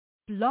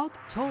Blog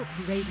Talk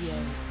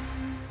Radio.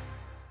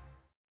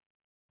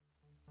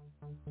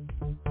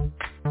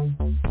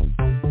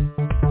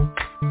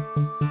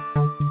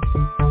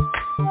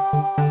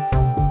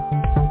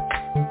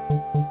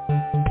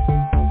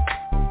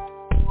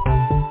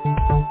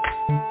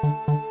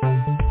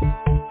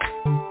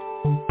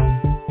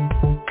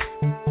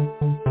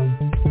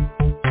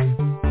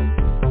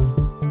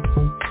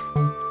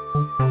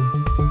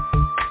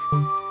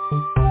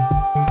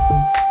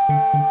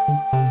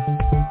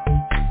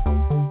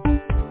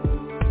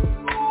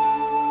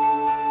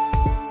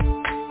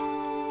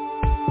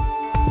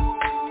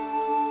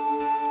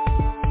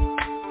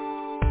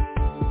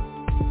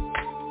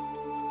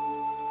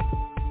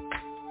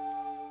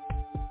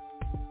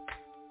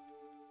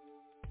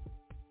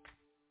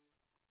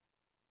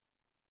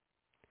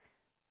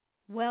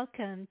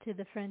 Welcome to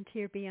the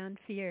Frontier Beyond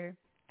Fear.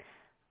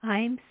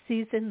 I'm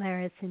Susan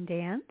Larison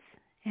Dance,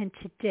 and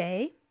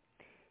today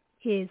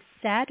is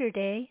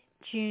Saturday,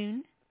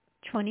 June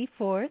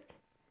 24th,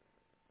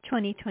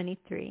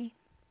 2023.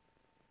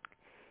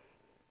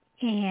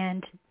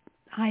 And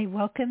I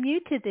welcome you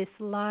to this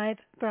live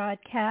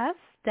broadcast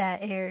that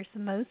airs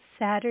most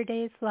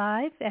Saturdays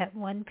live at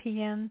 1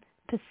 p.m.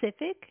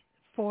 Pacific,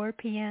 4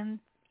 p.m.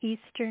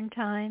 Eastern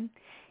Time,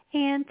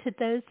 and to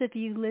those of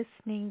you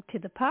listening to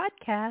the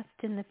podcast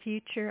in the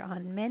future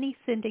on many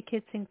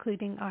syndicates,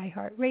 including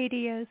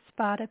iHeartRadio,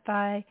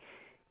 Spotify,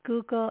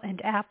 Google,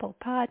 and Apple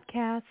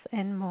Podcasts,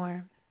 and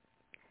more.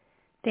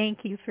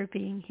 Thank you for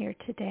being here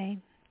today.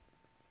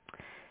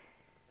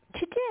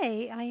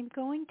 Today, I am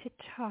going to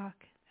talk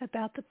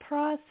about the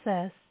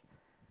process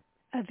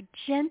of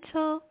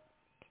gentle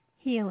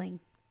healing.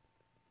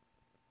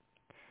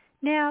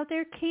 Now,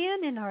 there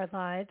can in our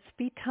lives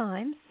be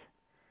times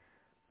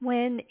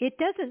when it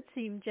doesn't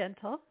seem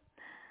gentle,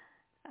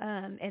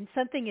 and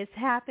something is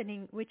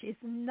happening which is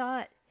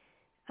not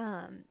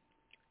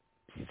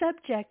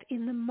subject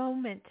in the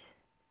moment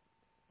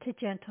to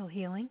gentle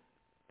healing.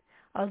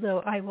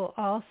 Although I will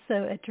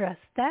also address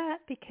that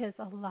because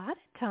a lot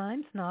of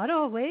times, not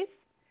always,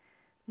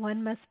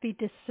 one must be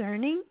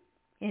discerning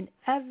in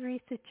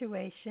every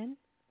situation.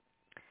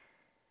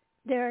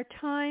 There are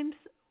times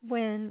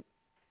when,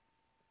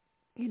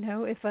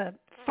 if a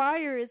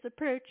fire is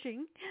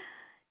approaching,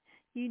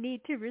 you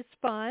need to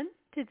respond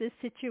to the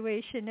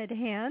situation at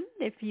hand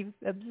if you've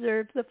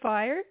observed the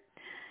fire.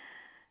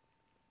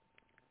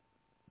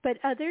 But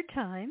other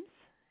times,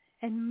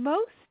 and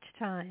most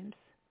times,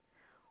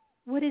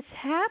 what is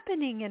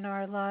happening in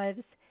our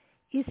lives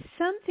is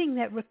something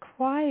that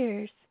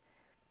requires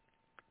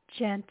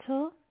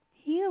gentle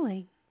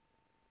healing.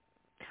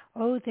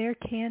 Oh, there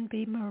can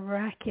be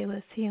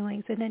miraculous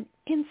healings in an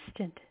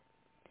instant.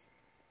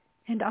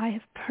 And I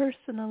have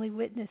personally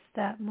witnessed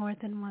that more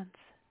than once.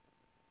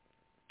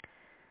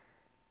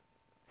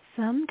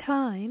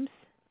 Sometimes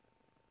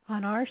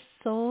on our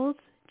soul's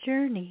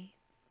journey,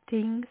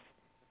 things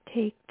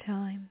take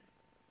time.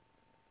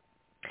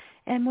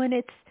 And when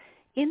it's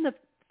in the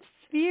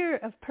sphere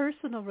of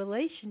personal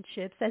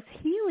relationships, as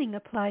healing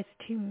applies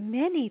to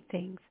many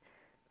things,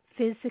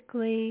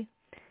 physically,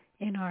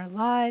 in our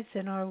lives,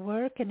 in our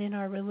work, and in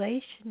our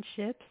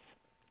relationships,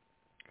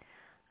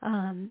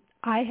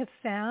 I have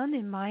found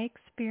in my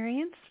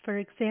experience, for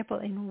example,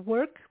 in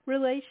work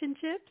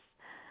relationships,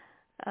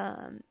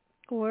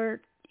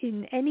 or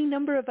in any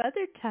number of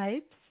other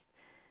types,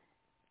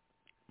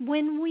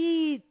 when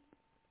we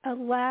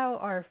allow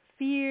our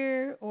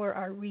fear or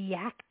our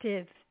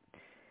reactive,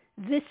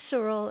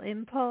 visceral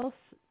impulse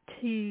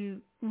to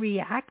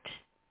react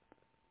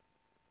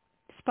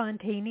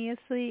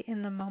spontaneously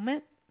in the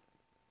moment,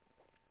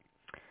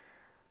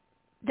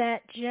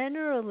 that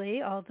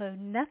generally, although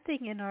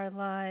nothing in our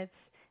lives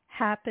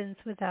happens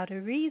without a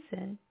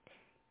reason,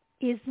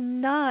 is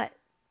not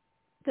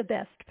the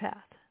best path.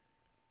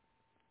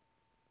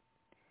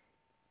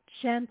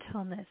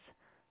 Gentleness,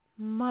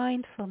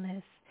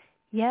 mindfulness.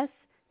 Yes,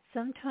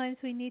 sometimes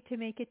we need to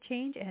make a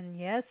change, and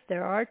yes,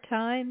 there are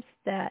times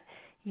that,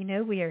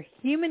 we are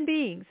human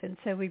beings, and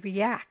so we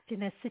react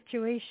in a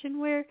situation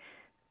where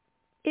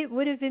it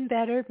would have been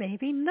better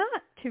maybe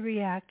not to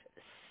react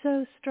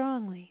so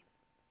strongly.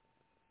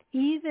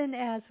 Even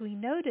as we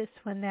notice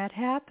when that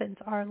happens,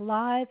 our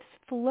lives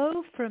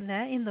flow from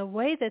that in the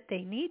way that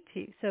they need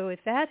to. So if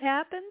that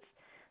happens,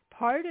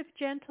 part of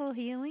gentle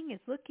healing is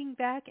looking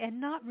back and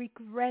not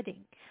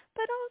regretting,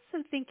 but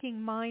also thinking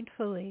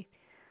mindfully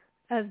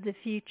of the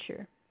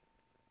future,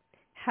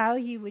 how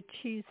you would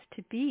choose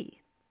to be.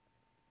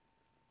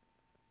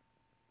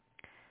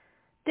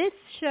 This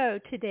show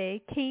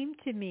today came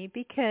to me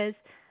because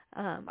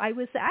I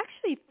was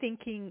actually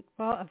thinking,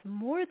 of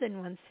more than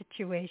one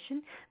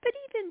situation, but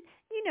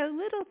even,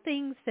 little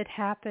things that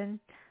happen,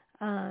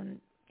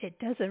 it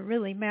doesn't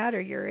really matter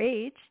your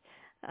age,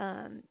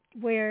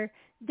 where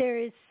there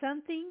is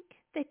something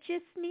that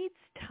just needs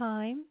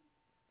time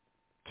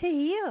to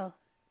heal,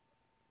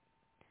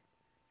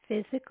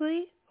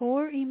 physically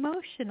or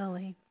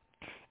emotionally.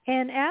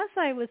 And as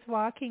I was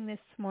walking this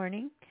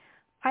morning,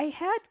 I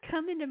had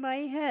come into my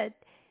head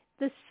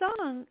the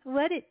song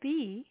Let It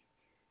Be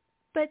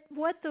But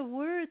what the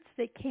words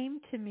that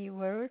came to me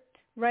were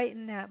right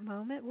in that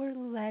moment were,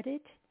 let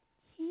it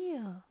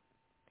heal.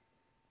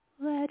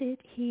 Let it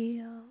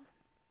heal.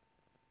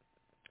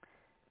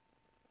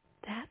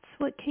 That's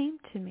what came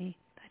to me.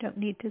 I don't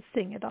need to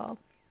sing it all.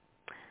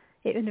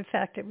 In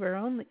fact, it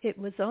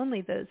was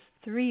only those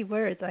 3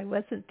 words. I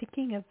wasn't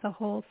thinking of the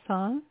whole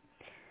song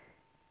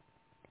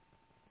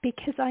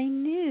because I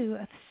knew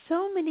of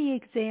so many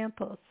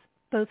examples,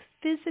 both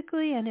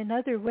physically and in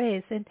other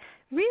ways, and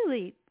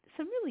really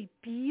some really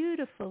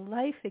beautiful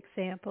life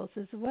examples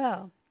as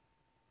well,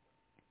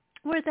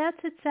 where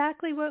that's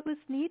exactly what was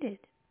needed.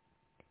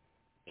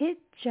 It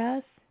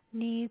just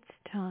needs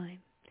time.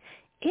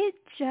 It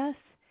just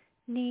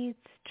needs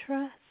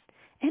trust.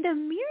 And a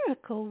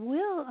miracle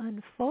will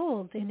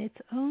unfold in its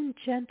own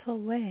gentle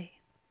way.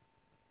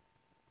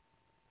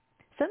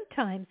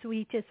 Sometimes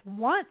we just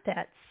want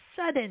that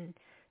sudden,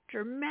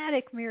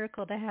 dramatic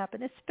miracle to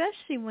happen,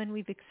 especially when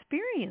we've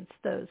experienced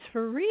those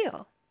for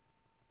real.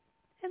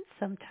 And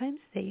sometimes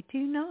they do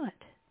not.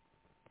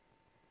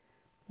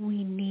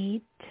 We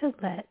need to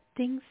let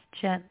things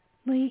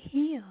gently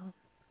heal.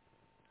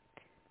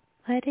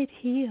 Let it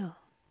heal.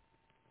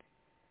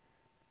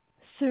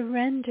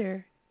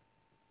 Surrender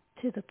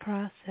to the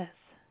process.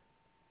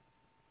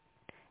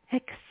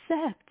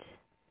 Accept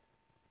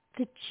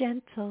the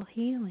gentle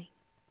healing.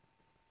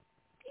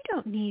 You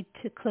don't need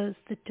to close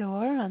the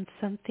door on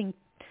something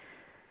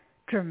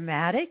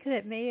dramatic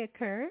that may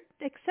occur.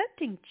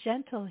 Accepting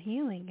gentle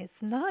healing is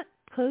not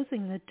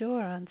closing the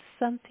door on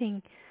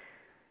something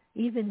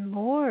even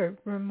more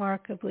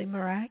remarkably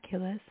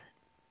miraculous.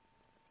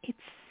 It's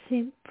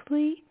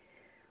simply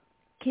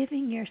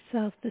giving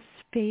yourself the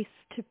space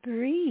to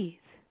breathe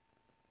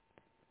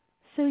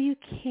so you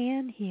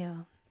can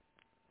heal,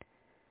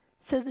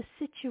 so the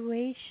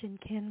situation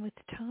can with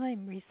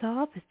time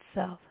resolve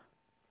itself.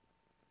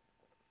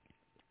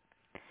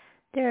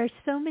 There are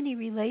so many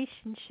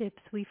relationships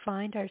we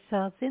find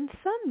ourselves in.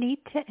 Some need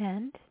to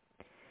end.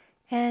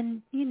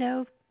 And,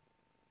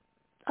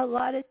 a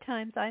lot of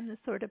times I'm the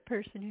sort of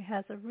person who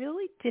has a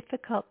really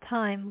difficult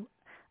time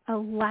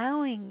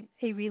allowing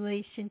a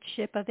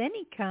relationship of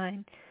any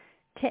kind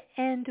to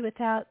end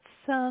without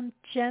some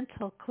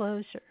gentle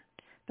closure.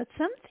 But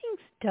some things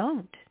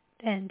don't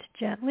end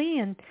gently,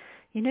 and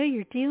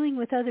you're dealing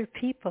with other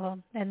people,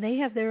 and they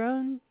have their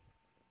own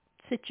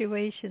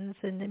situations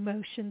and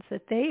emotions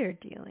that they are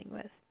dealing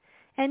with.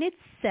 And it's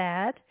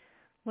sad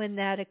when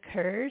that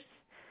occurs,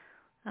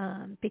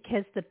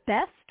 because the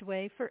best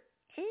way for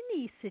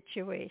any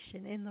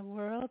situation in the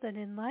world and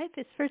in life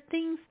is for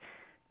things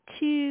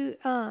to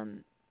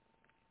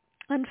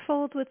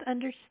unfold with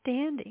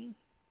understanding.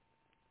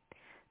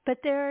 But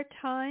there are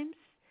times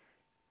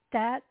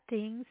that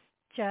things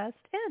just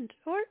end,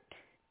 or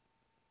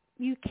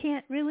you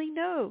can't really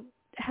know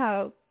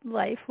how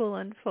life will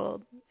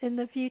unfold in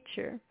the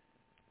future.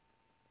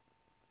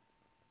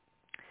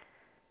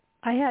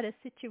 I had a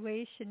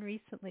situation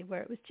recently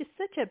where it was just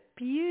such a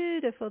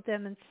beautiful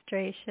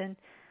demonstration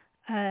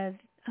of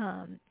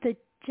the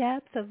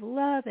depth of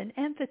love and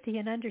empathy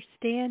and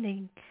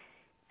understanding,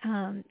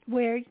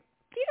 where you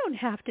don't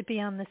have to be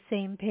on the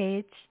same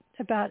page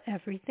about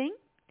everything.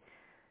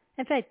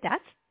 In fact,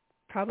 that's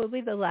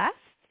probably the last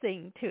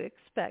thing to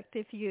expect.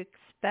 If you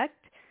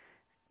expect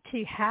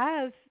to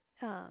have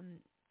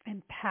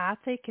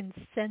empathic and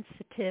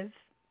sensitive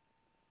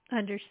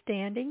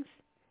understandings,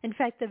 in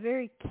fact, the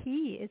very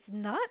key is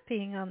not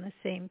being on the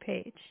same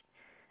page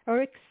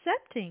or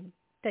accepting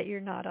that you're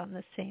not on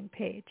the same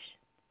page.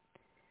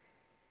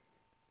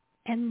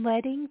 And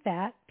letting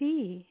that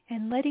be,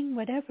 and letting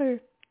whatever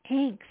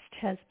angst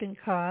has been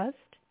caused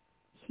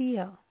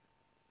heal.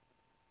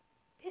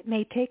 It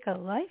may take a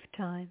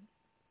lifetime.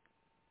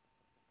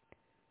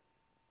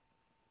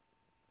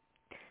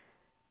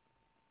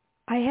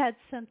 I had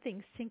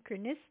something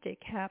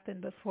synchronistic happen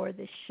before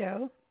this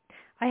show.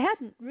 I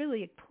hadn't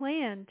really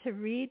planned to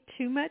read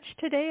too much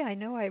today. I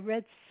know I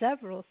read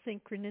several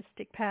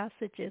synchronistic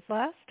passages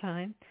last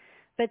time,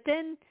 but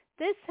then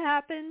this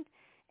happened,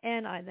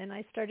 and then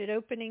I started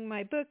opening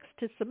my books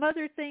to some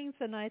other things,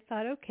 and I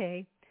thought,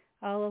 okay,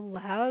 I'll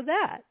allow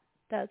that.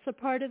 That's a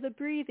part of the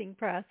breathing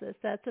process.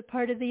 That's a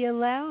part of the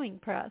allowing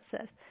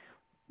process.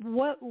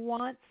 What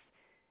wants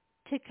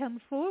to come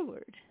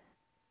forward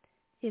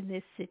in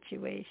this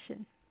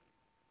situation?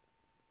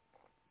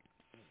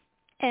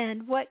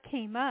 And what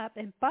came up,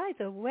 and by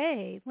the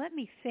way, let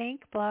me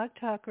thank Blog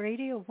Talk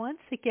Radio once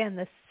again.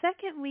 The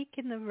second week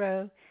in a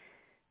row,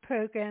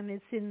 program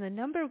is in the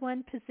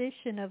 #1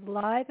 position of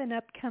live and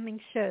upcoming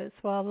shows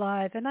while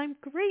live, and I'm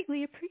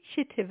greatly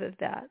appreciative of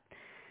that.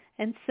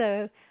 And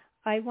so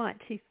I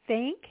want to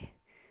thank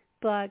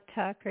Blog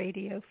Talk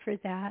Radio for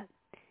that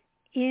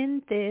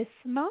in this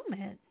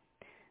moment.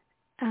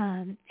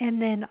 And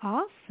then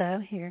also,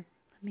 here,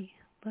 let me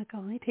look,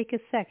 I'll only take a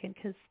second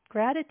because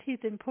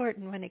gratitude's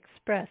important when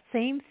expressed.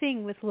 Same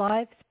thing with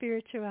live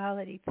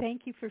spirituality.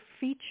 Thank you for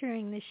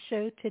featuring this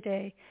show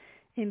today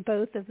in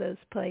both of those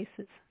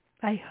places.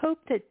 I hope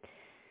that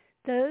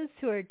those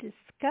who are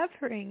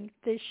discovering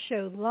this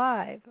show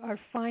live are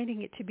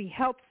finding it to be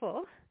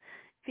helpful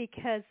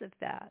because of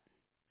that.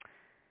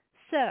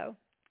 So,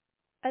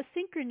 a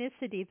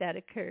synchronicity that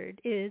occurred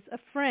is a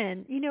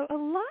friend. You know, a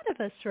lot of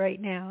us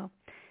right now,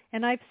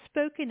 and I've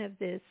spoken of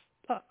this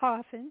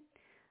often,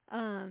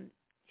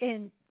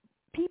 and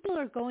people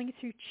are going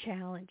through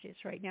challenges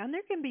right now, and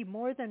there can be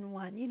more than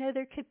one. You know,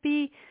 there could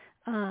be,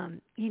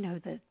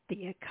 the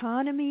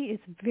economy is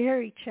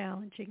very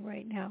challenging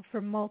right now for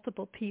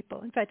multiple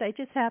people. In fact, I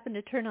just happened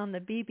to turn on the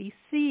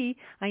BBC.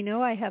 I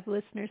know I have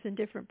listeners in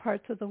different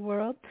parts of the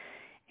world,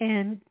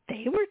 and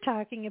they were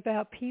talking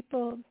about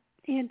people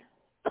in,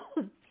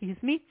 excuse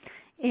me,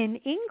 in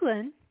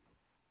England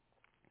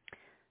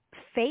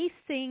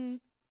facing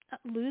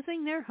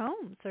losing their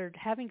homes or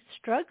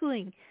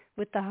struggling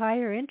with the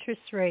higher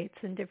interest rates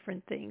and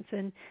different things,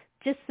 and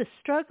just the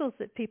struggles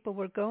that people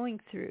were going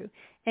through.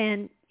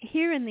 And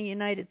here in the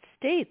United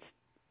States,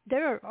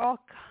 there are all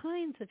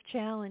kinds of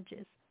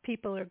challenges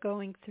people are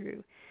going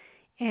through.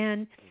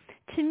 And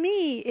to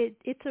me, it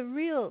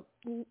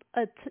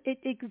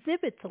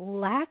exhibits a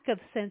lack of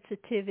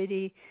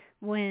sensitivity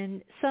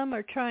when some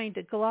are trying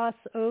to gloss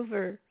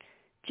over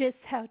just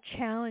how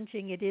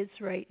challenging it is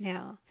right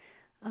now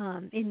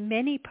in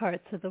many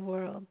parts of the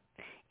world.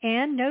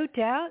 And no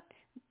doubt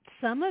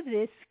some of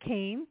this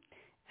came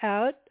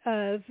out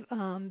of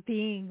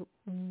being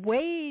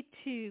way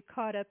too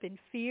caught up in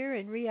fear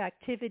and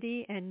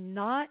reactivity and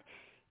not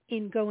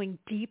in going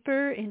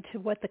deeper into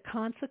what the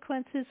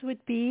consequences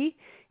would be,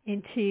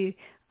 into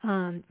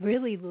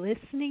really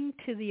listening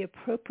to the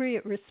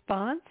appropriate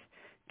response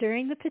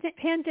during the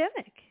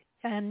pandemic.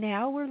 And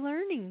now we're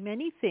learning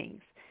many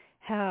things,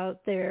 how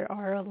there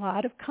are a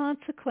lot of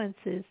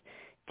consequences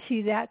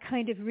to that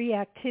kind of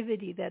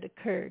reactivity that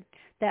occurred,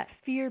 that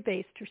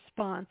fear-based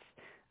response,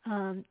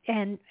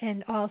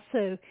 and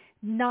also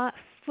not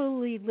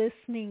fully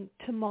listening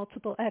to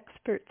multiple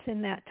experts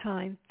in that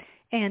time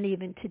and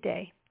even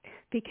today,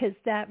 because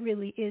that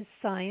really is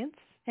science,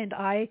 and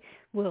I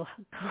will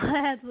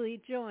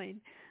gladly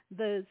join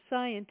those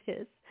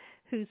scientists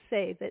who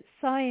say that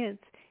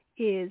science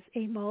is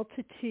a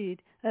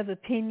multitude of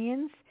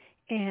opinions,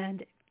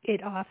 and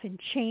it often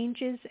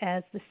changes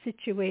as the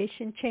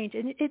situation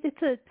changes. And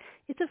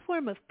it's a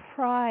form of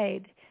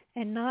pride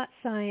and not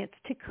science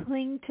to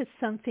cling to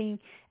something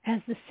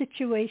as the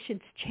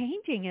situation's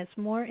changing, as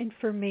more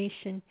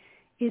information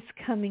is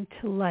coming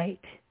to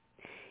light.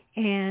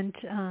 And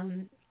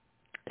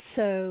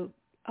so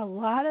a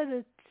lot of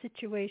the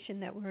situation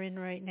that we're in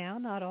right now,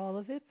 not all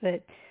of it,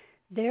 but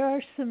there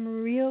are some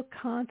real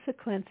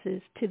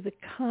consequences to the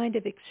kind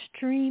of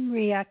extreme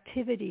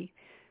reactivity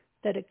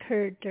that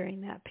occurred during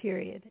that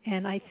period.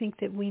 And I think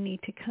that we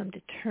need to come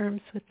to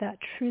terms with that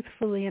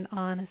truthfully and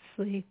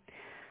honestly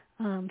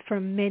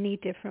from many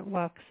different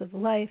walks of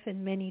life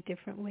and many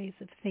different ways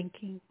of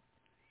thinking.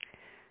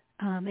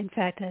 In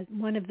fact,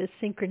 one of the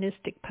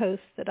synchronistic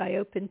posts that I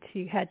opened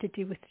to had to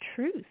do with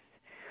truth,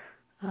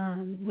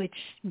 which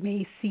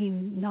may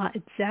seem not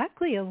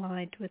exactly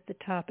aligned with the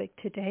topic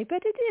today,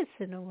 but it is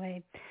in a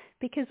way,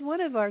 because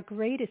one of our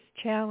greatest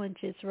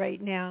challenges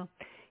right now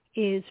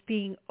is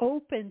being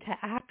open to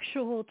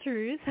actual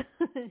truth,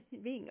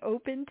 being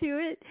open to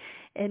it,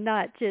 and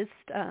not just,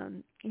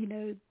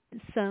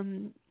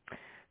 some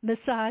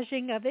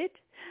massaging of it.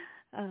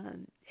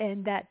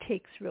 And that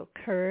takes real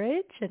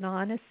courage and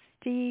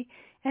honesty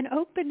and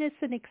openness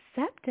and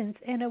acceptance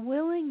and a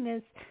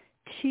willingness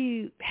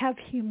to have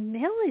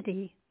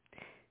humility.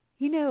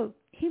 You know,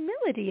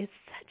 humility is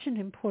such an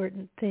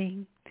important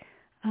thing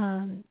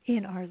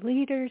in our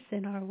leaders,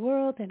 in our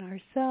world, in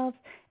ourselves.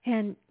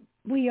 And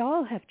we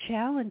all have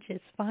challenges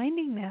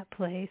finding that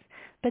place,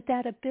 but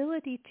that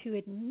ability to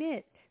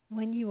admit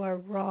when you are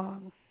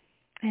wrong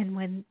and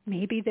when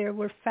maybe there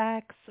were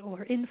facts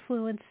or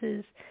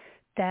influences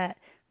that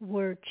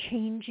were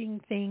changing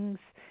things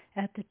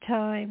at the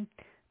time,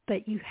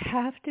 but you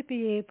have to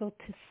be able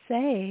to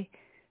say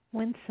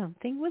when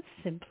something was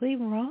simply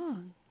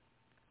wrong.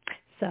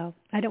 So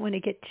I don't want to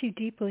get too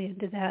deeply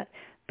into that,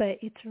 but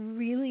it's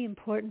really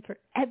important for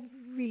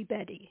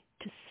everybody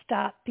to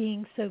stop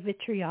being so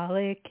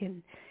vitriolic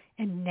and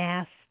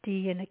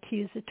nasty and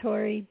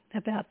accusatory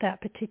about that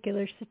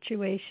particular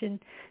situation,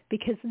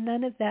 because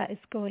none of that is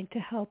going to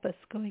help us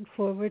going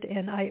forward.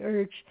 And I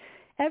urge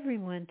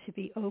everyone to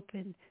be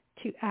open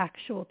to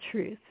actual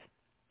truth.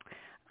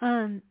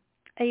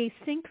 A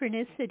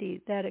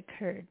synchronicity that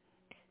occurred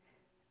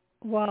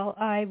while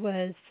I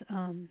was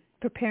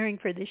preparing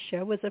for this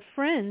show was a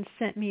friend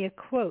sent me a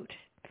quote,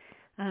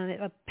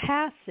 a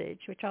passage,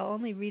 which I'll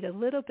only read a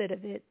little bit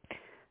of it,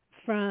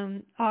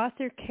 from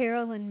author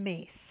Carolyn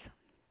Myss.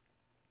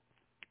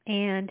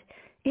 And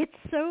it's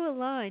so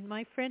aligned.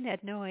 My friend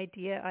had no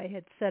idea I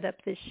had set up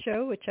this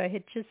show, which I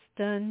had just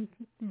done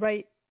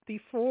right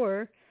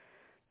before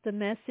the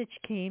message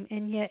came,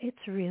 and yet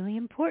it's really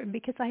important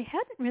because I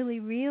hadn't really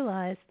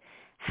realized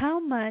how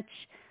much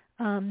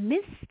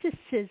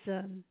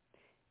mysticism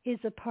is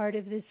a part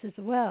of this as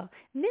well.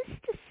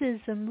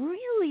 Mysticism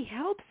really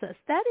helps us.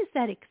 That is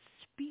that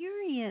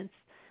experience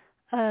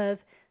of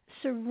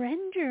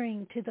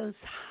surrendering to those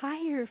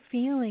higher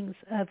feelings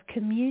of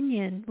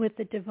communion with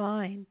the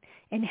divine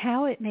and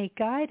how it may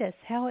guide us,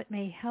 how it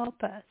may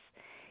help us.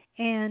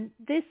 And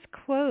this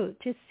quote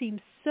just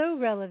seems so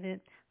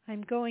relevant.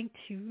 I'm going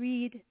to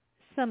read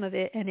some of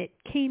it, and it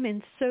came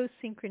in so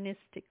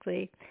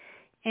synchronistically.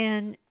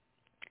 And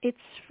it's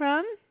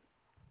from,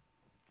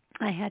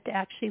 I had to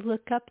actually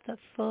look up the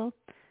full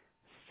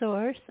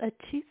source, a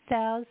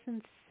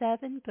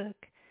 2007 book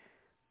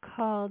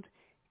called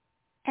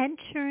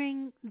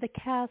Entering the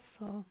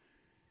Castle.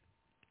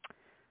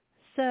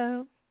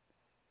 So,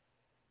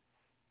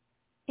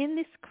 in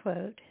this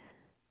quote,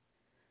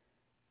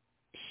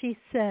 she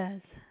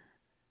says,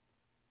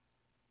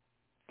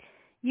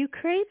 "You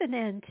crave an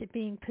end to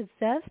being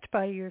possessed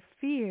by your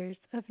fears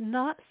of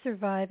not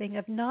surviving,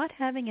 of not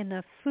having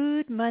enough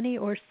food, money,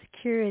 or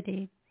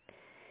security.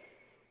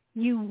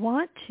 You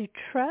want to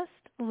trust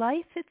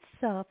life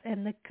itself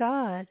and the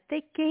God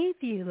that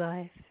gave you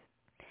life.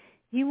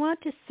 You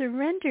want to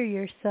surrender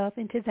yourself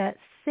into that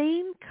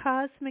same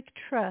cosmic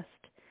trust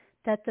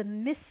that the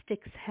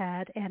mystics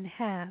had and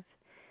have,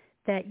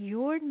 that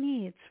your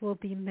needs will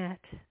be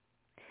met.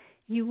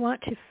 You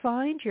want to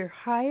find your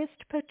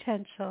highest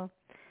potential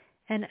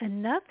and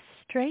enough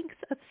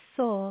strength of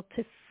soul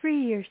to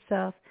free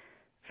yourself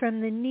from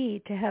the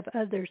need to have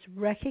others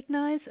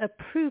recognize,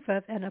 approve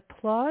of, and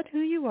applaud who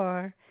you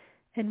are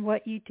and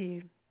what you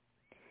do.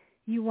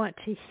 You want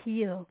to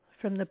heal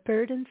from the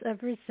burdens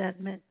of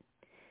resentment.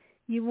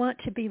 You want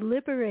to be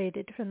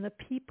liberated from the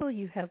people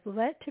you have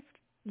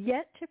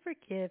yet to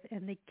forgive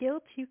and the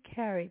guilt you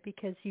carry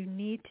because you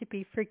need to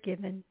be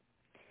forgiven.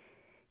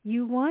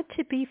 You want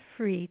to be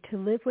free to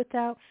live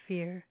without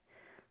fear,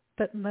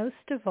 but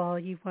most of all,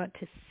 you want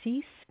to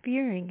cease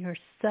fearing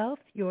yourself,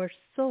 your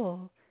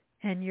soul,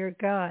 and your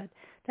God."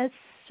 That's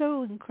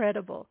so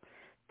incredible,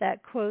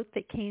 that quote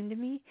that came to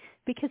me,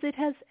 because it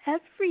has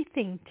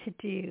everything to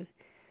do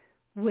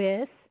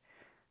with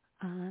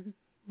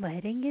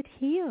letting it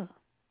heal.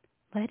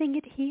 Letting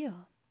it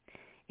heal.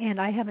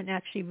 And I haven't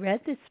actually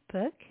read this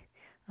book.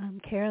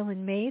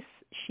 Carolyn Myss,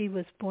 she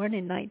was born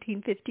in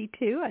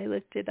 1952. I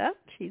looked it up.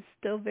 She's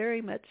still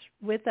very much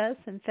with us.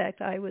 In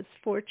fact, I was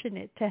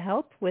fortunate to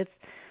help with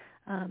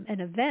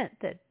an event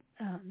that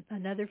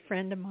another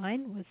friend of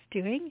mine was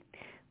doing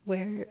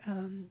where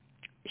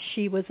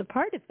she was a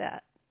part of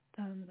that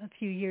a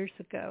few years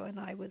ago, and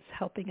I was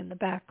helping in the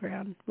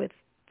background with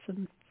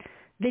some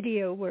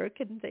video work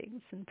and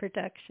things and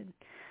production.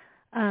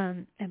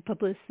 And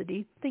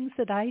publicity, things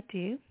that I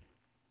do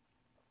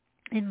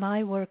in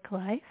my work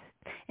life.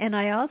 And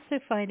I also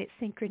find it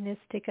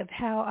synchronistic of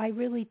how I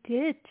really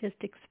did just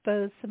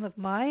expose some of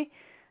my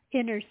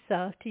inner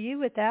self to you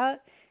without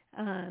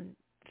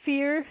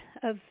fear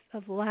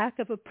of lack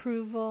of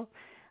approval,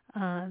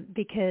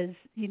 because,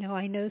 you know,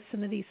 I know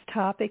some of these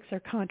topics are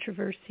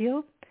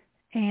controversial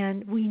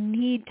and we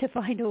need to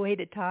find a way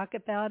to talk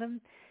about them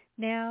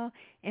now.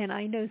 And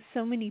I know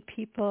so many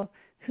people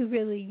who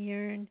really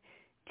yearn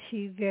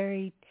to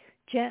very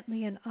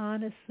gently and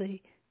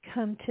honestly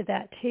come to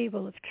that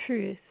table of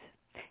truth.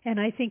 And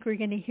I think we're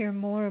going to hear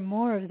more and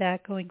more of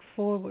that going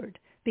forward,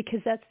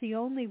 because that's the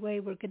only way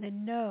we're going to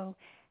know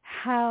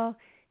how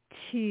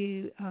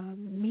to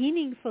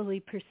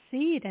meaningfully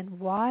proceed and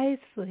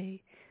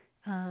wisely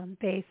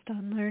based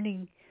on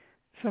learning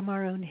from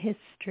our own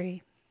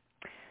history.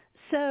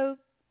 So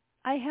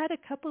I had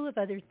a couple of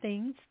other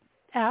things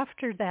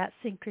after that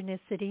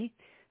synchronicity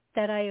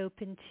that I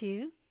opened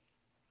to.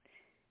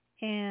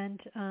 And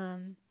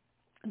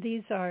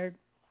these are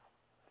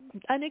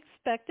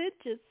unexpected.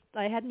 Just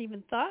I hadn't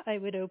even thought I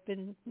would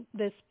open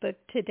this book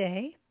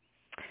today,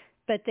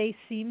 but they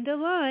seemed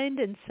aligned,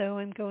 and so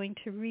I'm going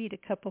to read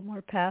a couple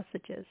more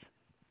passages.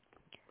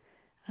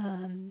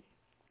 I'm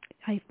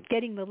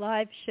getting the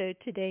live show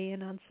today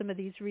in on some of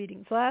these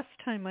readings. Last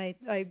time I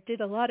did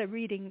a lot of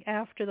reading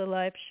after the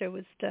live show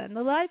was done.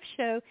 The live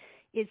show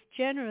is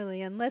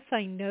generally, unless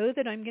I know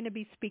that I'm going to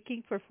be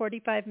speaking for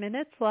 45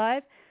 minutes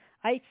live,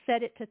 I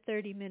set it to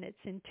 30 minutes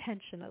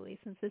intentionally,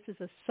 since this is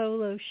a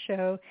solo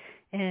show,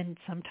 and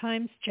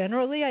sometimes,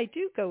 generally, I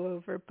do go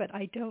over, but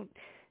I don't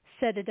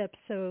set it up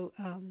so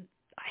I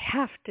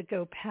have to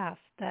go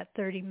past that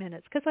 30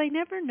 minutes, because I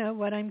never know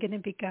what I'm going to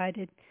be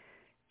guided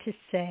to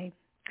say.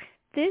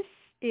 This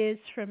is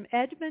from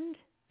Edmund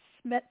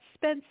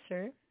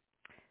Spencer,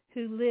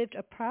 who lived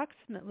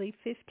approximately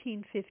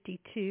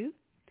 1552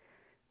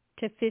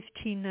 to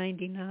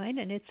 1599,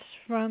 and it's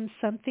from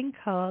something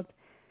called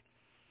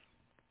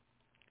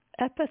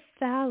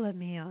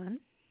Epithalamion.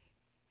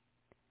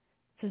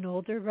 It's an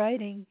older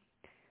writing,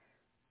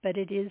 but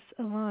it is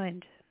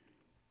aligned.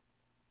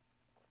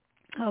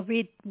 I'll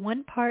read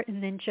one part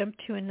and then jump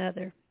to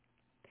another.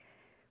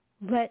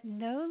 "Let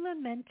no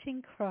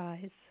lamenting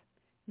cries,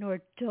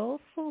 nor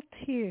doleful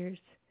tears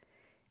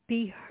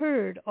be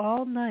heard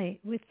all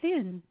night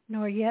within,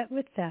 nor yet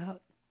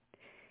without.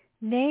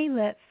 Nay,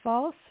 let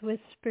false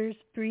whispers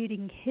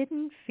breeding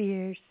hidden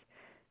fears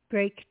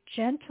break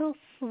gentle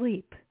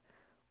sleep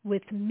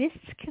with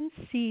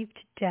misconceived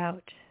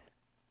doubt.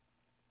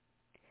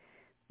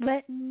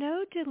 Let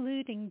no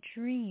deluding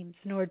dreams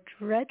nor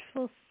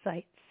dreadful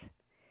sights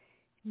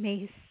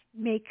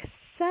make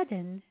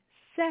sudden,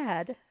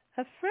 sad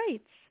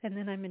affrights. And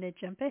then I'm going to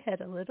jump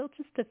ahead a little,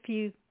 just a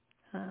few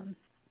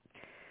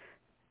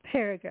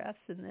paragraphs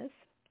in this.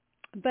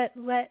 But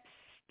let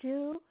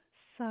still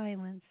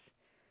silence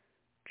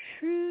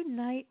true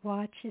night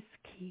watches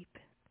keep,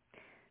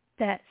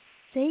 that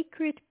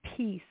sacred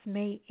peace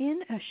may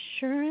in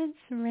assurance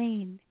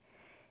reign,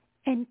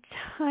 and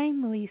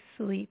timely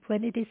sleep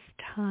when it is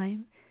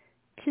time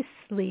to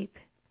sleep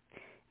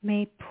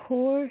may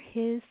pour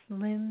his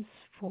limbs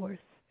forth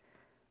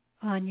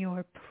on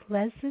your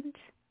pleasant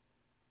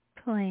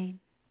plain.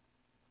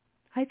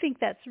 I think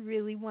that's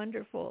really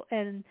wonderful.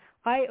 And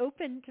I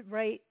opened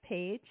Right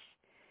Page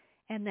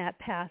and that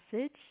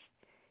passage,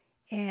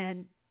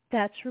 and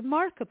that's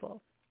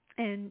remarkable.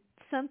 And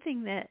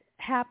something that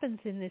happens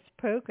in this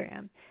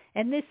program.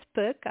 And this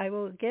book, I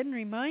will again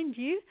remind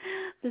you,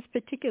 this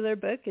particular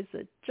book is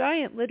a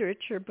giant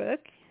literature book.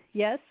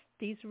 Yes,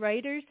 these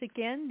writers,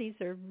 again, these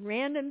are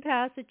random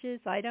passages.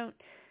 I don't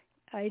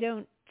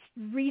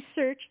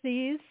research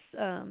these.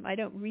 I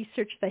don't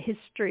research the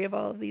history of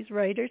all of these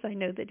writers. I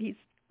know that he's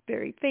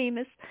very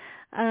famous.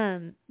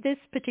 This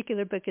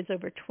particular book is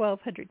over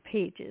 1,200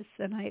 pages,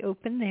 and I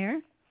open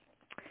there.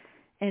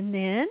 And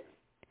then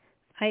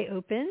I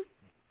open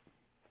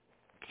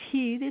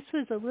to, this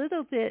was a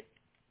little bit,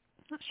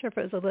 not sure if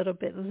it was a little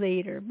bit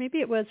later. Maybe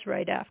it was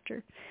right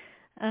after.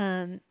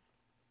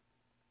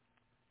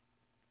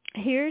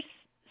 Here's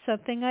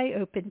something I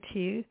opened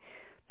to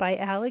by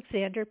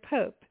Alexander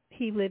Pope.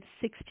 He lived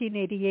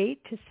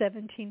 1688 to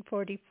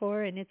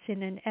 1744, and it's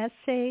in an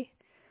essay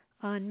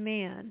on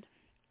man.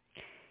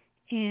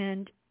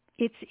 And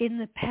it's in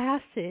the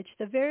passage,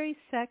 the very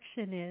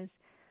section is,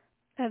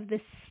 of the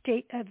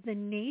state of the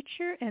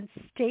nature and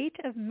state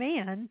of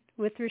man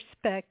with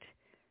respect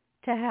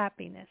to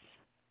happiness.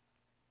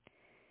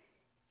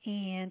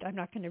 And I'm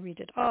not going to read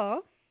it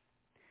all.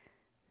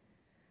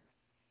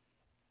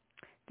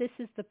 This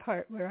is the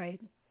part where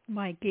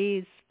my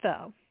gaze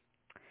fell.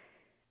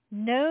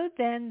 Know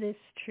then this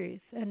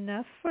truth,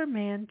 enough for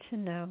man to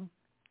know.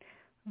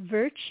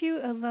 Virtue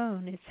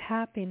alone is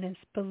happiness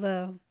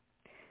below.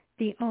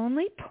 The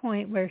only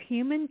point where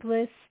human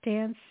bliss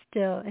stands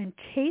still and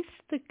tastes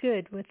the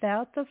good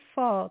without the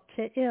fall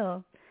to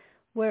ill,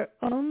 where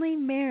only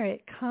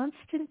merit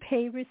constant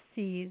pay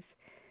receives,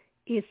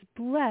 is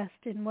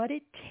blessed in what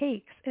it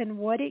takes and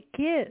what it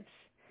gives.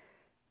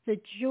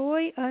 The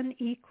joy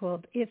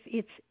unequaled, if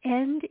its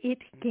end it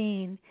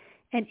gain,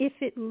 and if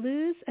it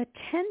lose,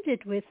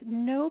 attended with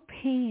no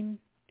pain.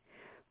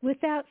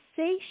 Without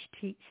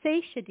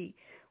satiety,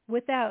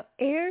 without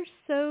air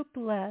so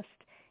blessed,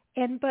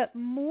 and but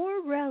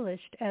more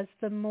relished as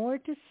the more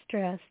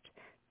distressed,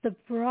 the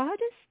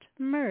broadest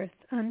mirth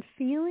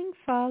unfeeling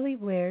folly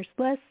wears,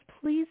 less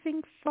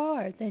pleasing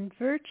far than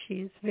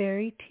virtue's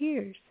very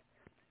tears.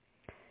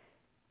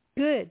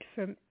 Good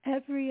from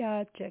every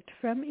object,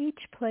 from each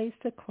place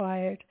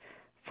acquired,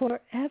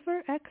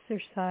 forever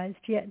exercised,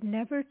 yet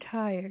never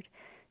tired,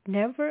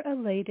 never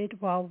elated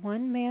while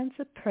one man's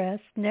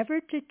oppressed, never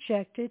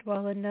dejected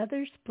while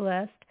another's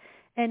blessed,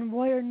 and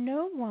where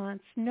no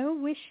wants, no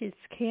wishes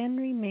can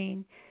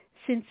remain,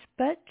 since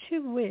but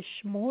to wish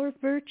more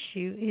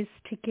virtue is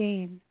to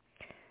gain.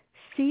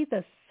 See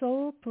the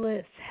sole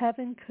bliss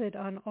heaven could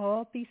on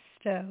all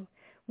bestow,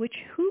 which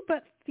who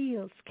but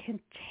feels can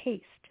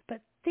taste,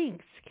 but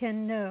thinks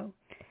can know.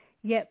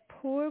 Yet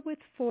poor with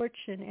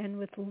fortune and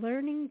with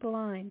learning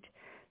blind,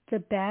 the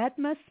bad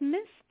must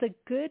miss, the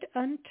good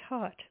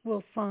untaught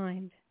will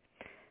find.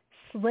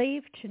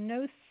 Slave to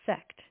no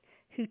sect,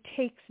 who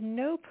takes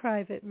no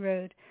private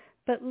road,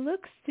 but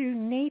looks through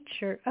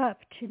nature up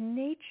to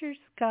nature's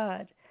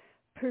God,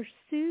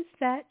 pursues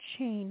that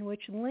chain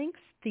which links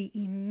the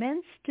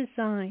immense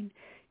design,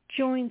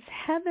 joins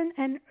heaven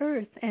and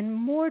earth and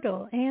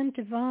mortal and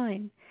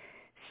divine,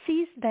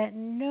 sees that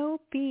no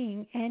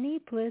being any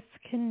bliss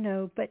can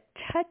know, but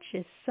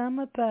touches some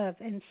above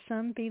and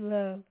some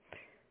below,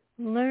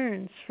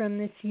 learns from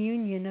this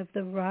union of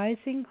the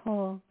rising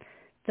whole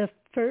the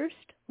first,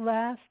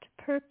 last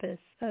purpose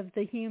of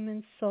the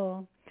human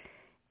soul,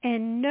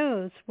 and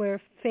knows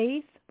where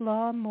faith,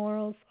 law,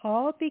 morals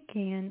all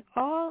began,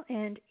 all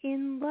end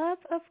in love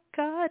of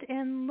God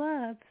and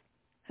love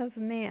of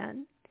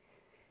man.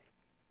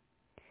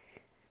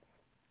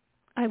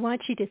 I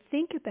want you to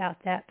think about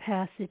that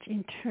passage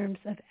in terms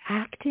of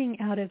acting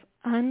out of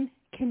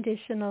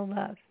unconditional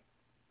love.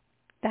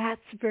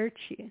 That's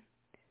virtue.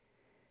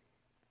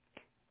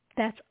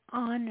 That's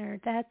honor.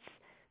 That's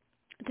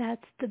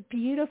the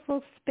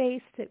beautiful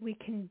space that we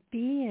can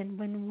be in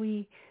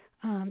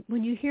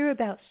when you hear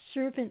about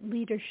servant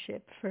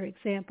leadership, for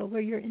example,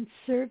 where you're in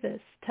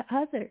service to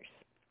others.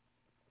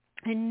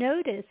 And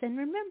notice and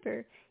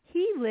remember,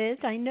 he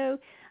lived, I know,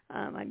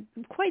 I'm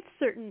quite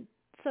certain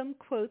some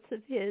quotes of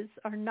his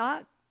are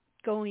not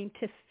going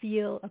to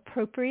feel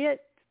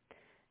appropriate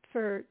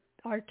for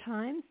our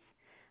times.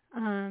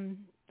 I'm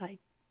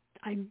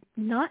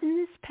not in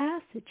this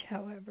passage,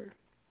 however,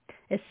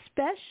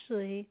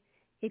 especially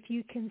if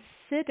you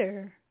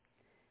consider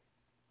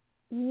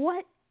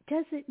what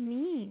does it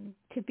mean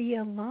to be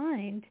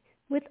aligned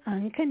with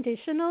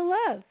unconditional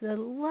love, the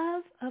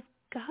love of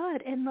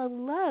God and the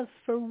love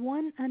for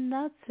one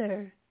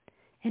another,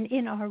 and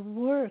in our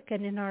work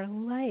and in our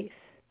life,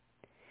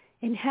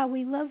 and how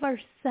we love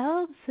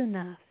ourselves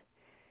enough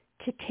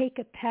to take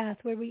a path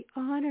where we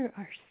honor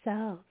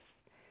ourselves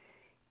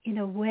in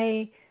a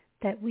way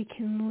that we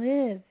can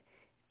live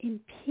in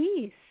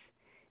peace,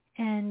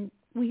 and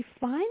we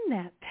find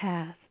that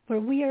path where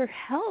we are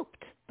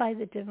helped by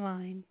the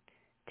divine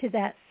to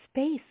that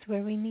space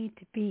where we need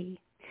to be.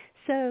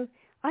 So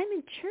I'm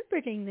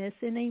interpreting this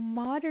in a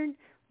modern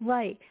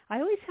light. I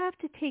always have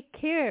to take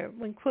care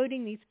when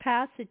quoting these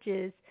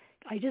passages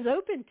I just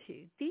opened to.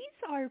 These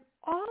are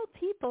all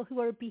people who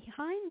are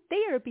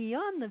they are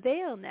beyond the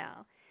veil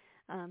now.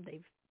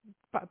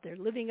 They're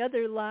living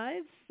other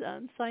lives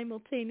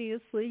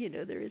simultaneously.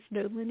 There is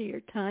no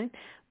linear time.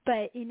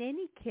 But in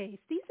any case,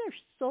 these are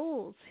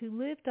souls who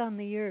lived on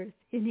the earth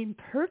in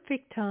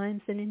imperfect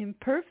times and in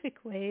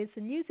imperfect ways,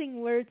 and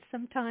using words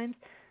sometimes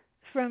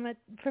from a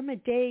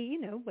day,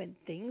 when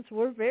things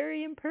were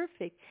very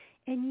imperfect.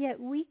 And yet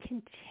we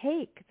can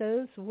take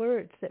those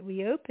words that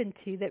we open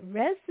to, that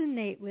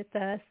resonate with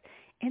us,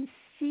 and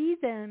see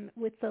them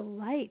with the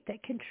light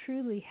that can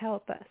truly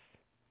help us.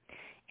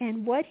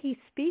 And what he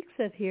speaks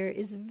of here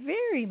is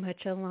very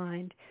much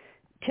aligned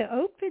to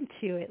open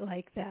to it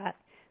like that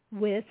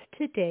with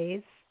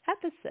today's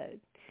episode,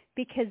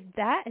 because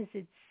that is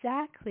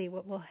exactly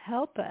what will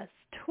help us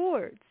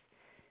towards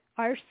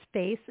our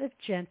space of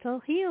gentle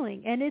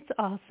healing. And it's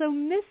also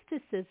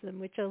mysticism,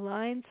 which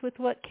aligns with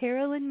what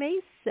Carolyn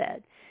Myss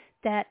said,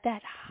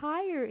 that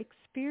higher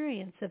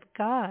experience of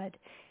God,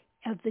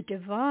 of the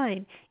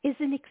divine, is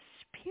an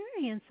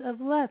experience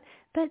of love.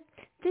 But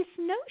this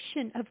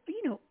notion of,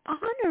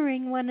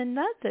 honoring one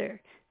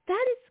another,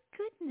 that is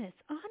goodness,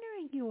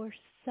 honoring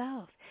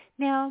yourself.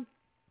 Now,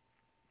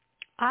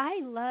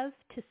 I love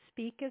to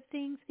speak of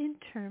things in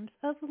terms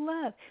of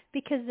love,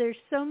 because there's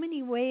so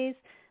many ways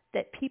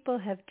that people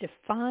have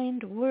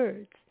defined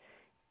words.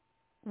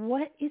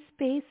 What is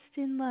based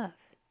in love?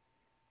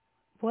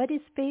 What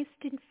is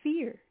based in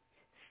fear?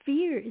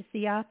 Fear is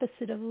the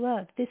opposite of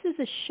love. This is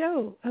a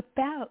show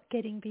about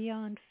getting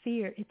beyond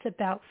fear. It's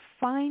about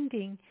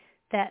finding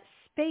that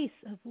space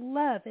of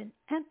love and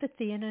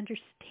empathy and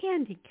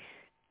understanding.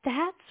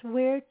 That's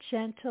where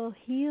gentle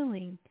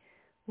healing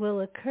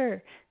will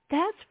occur.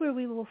 That's where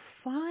we will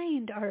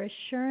find our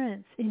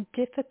assurance in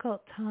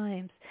difficult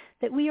times,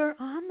 that we are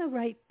on the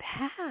right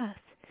path,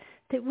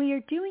 that we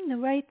are doing the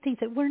right things,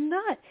 that we're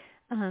not,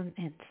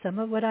 and some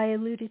of what I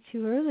alluded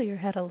to earlier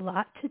had a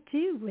lot to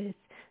do with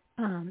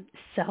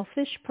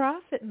selfish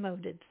profit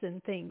motives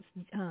and things,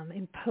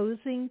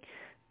 imposing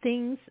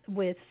things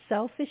with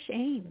selfish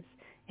aims,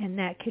 and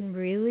that can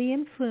really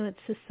influence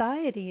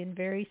society in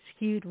very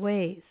skewed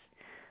ways.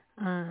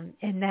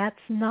 And that's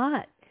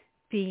not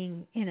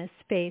being in a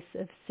space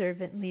of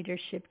servant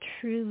leadership,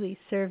 truly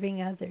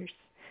serving others,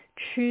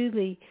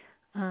 truly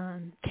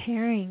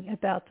caring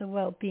about the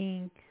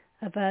well-being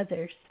of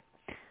others.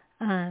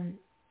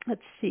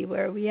 Let's see,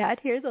 where are we at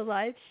here? The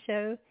live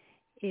show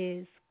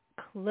is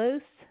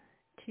close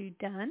to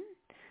done.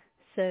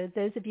 So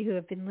those of you who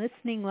have been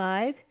listening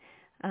live,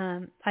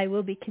 I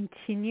will be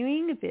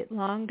continuing a bit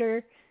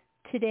longer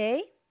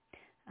today,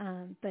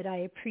 but I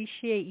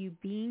appreciate you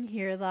being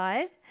here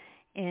live.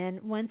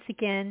 And once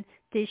again,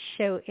 this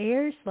show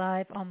airs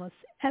live almost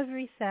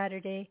every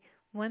Saturday,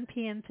 1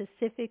 p.m.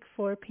 Pacific,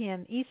 4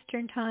 p.m.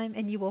 Eastern Time,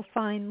 and you will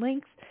find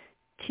links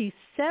to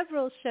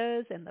several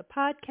shows and the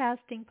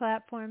podcasting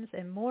platforms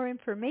and more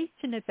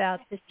information about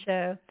the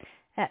show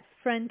at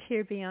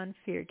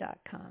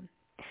frontierbeyondfear.com.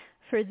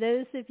 For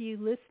those of you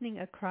listening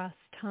across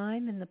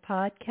time in the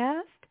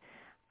podcast,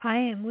 I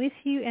am with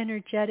you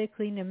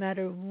energetically no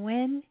matter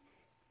when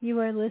you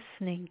are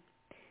listening.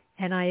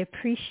 And I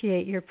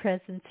appreciate your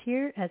presence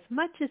here as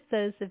much as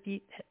those of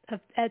you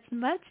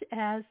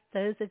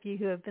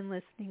who have been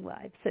listening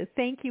live. So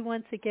thank you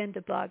once again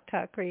to Blog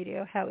Talk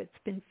Radio, how it's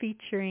been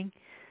featuring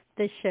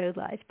the show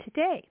live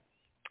today.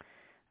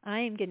 I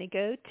am going to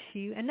go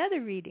to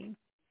another reading.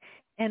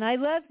 And I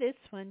love this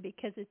one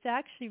because it's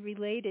actually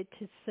related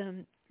to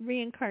some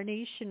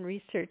reincarnation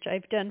research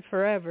I've done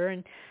forever.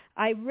 And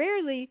I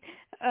rarely,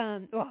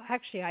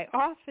 I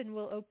often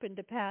will open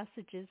to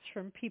passages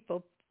from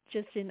people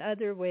just in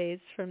other ways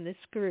from this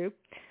group.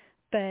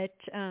 But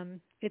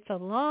it's a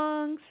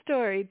long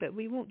story, but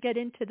we won't get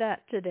into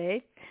that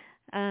today.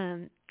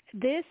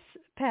 This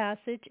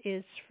passage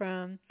is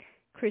from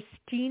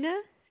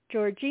Christina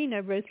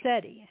Georgina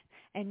Rossetti.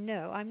 And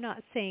no, I'm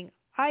not saying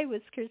I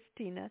was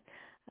Christina,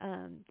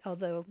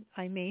 although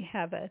I may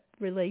have a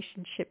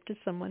relationship to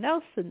someone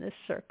else in this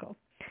circle.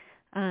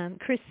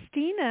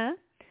 Christina,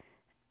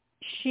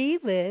 she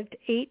lived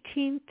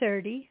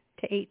 1830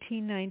 to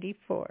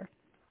 1894.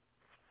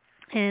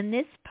 And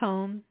this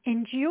poem,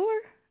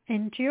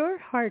 Endure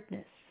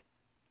Hardness.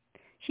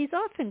 She's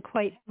often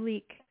quite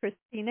bleak,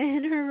 Christina,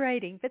 in her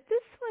writing, but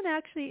this one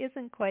actually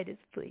isn't quite as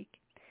bleak.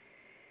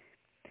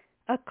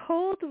 A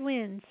cold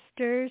wind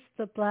stirs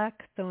the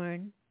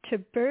blackthorn to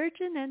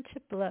burgeon and to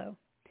blow,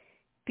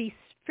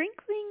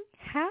 besprinkling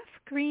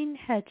half-green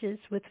hedges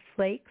with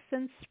flakes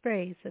and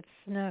sprays of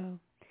snow.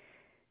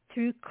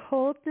 Through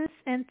coldness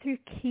and through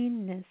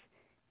keenness,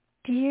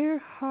 dear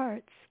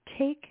hearts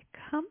take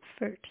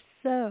comfort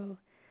so.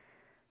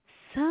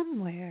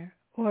 Somewhere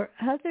or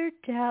other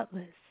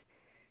doubtless,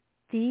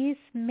 these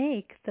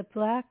make the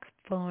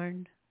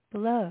blackthorn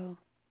blow.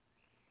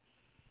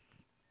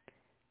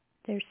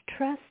 There's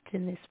trust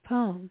in this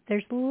poem.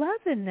 There's love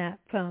in that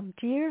poem.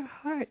 Dear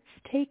hearts,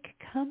 take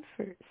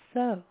comfort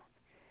so.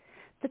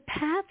 The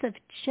path of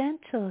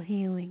gentle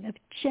healing, of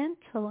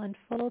gentle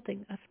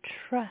unfolding, of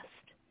trust.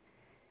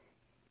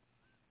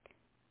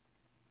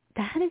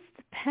 That is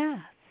the path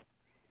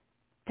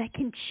that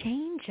can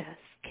change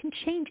us, can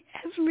change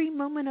every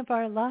moment of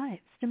our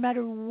lives, no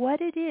matter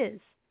what it is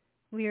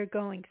we are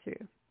going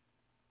through.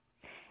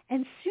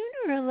 And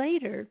sooner or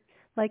later,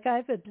 like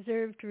I've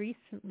observed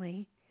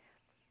recently,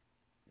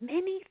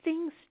 many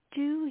things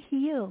do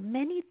heal.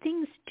 Many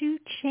things do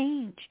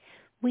change.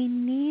 We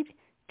need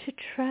to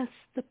trust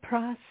the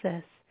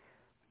process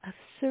of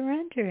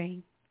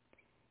surrendering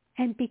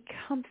and be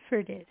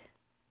comforted.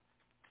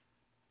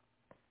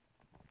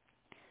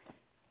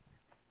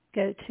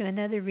 Go to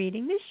another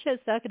reading. This show's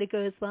not going to go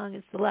as long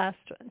as the last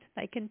one.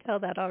 I can tell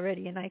that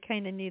already, and I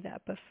kind of knew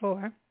that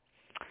before.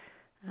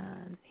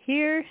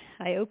 Here,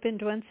 I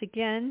opened once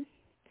again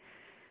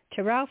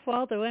to Ralph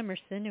Waldo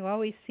Emerson, who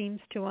always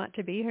seems to want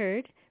to be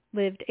heard,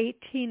 lived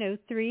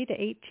 1803 to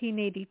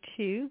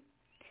 1882.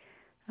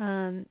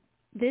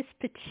 This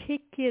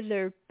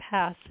particular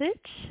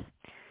passage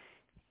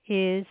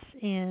is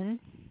in,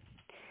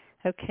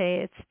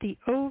 it's the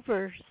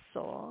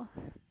Oversoul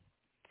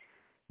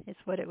is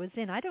what it was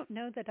in. I don't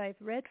know that I've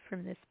read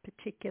from this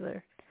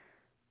particular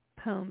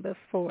poem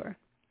before.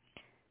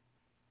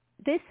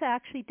 This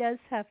actually does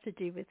have to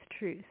do with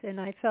truth,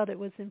 and I felt it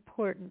was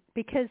important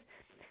because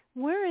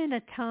we're in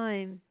a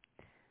time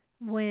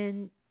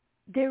when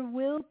there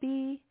will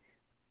be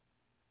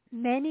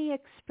many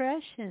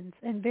expressions,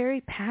 and very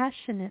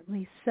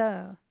passionately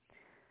so,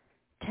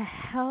 to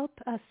help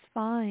us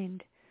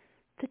find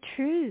the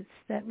truths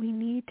that we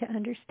need to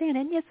understand.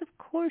 And yes, of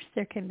course,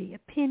 there can be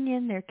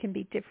opinion, there can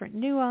be different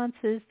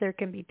nuances, there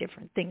can be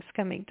different things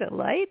coming to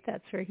light.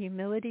 That's where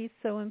humility is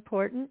so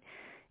important.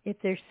 If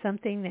there's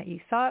something that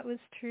you thought was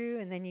true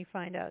and then you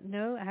find out,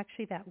 no,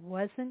 actually that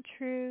wasn't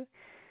true,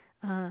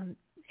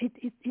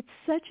 it's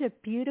such a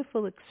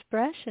beautiful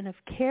expression of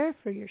care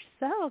for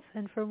yourself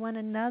and for one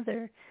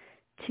another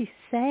to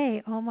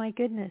say, oh my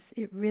goodness,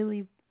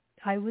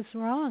 I was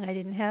wrong. I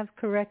didn't have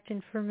correct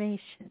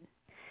information.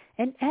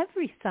 And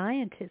every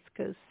scientist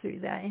goes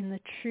through that in the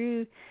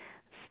true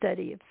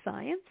study of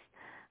science.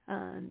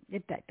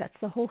 In fact, that's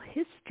the whole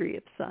history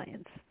of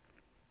science.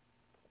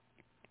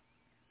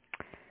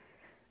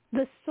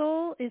 The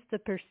soul is the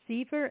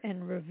perceiver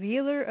and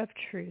revealer of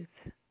truth.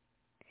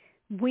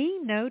 We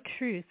know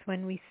truth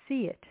when we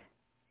see it.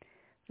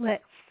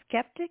 Let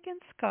skeptic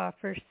and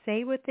scoffer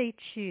say what they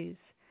choose.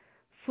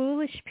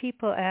 Foolish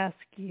people ask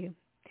you,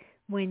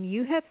 when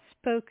you have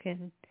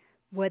spoken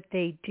what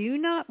they do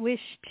not wish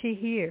to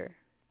hear.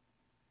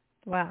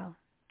 Wow,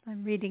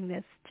 I'm reading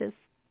this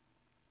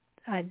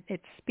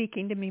it's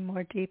speaking to me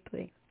more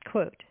deeply.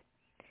 Quote,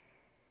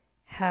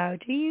 how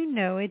do you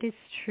know it is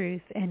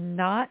truth and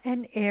not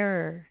an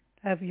error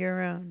of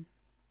your own?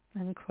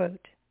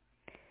 Unquote.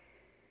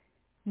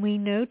 We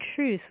know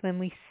truth when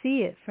we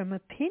see it from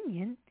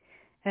opinion,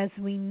 as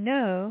we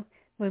know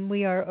when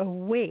we are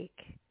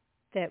awake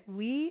that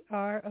we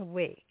are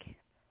awake.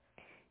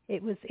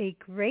 It was a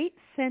great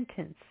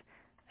sentence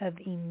of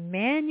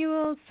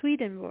Emanuel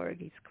Swedenborg,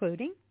 he's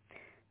quoting,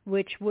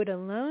 which would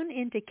alone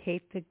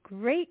indicate the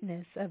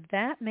greatness of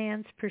that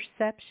man's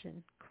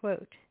perception.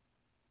 Quote,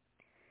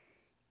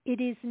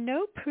 it is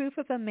no proof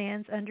of a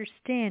man's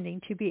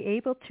understanding to be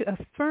able to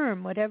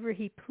affirm whatever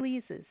he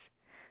pleases,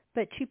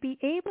 but to be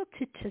able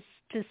to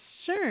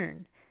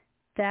discern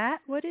that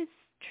what is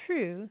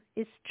true,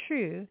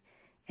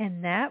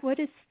 and that what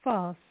is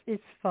false.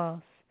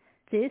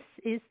 This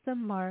is the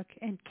mark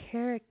and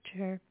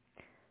character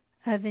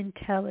of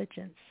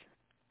intelligence.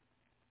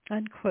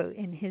 Unquote,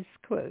 in his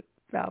quote,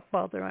 Ralph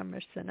Waldo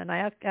Emerson. And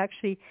I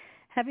actually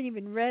haven't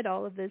even read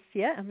all of this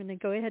yet. I'm going to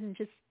go ahead and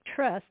just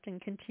trust and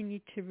continue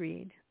to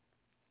read.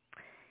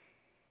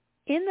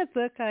 In the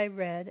book I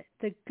read,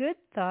 the good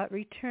thought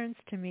returns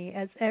to me,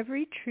 as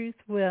every truth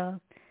will,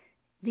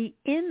 the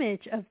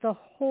image of the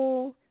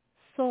whole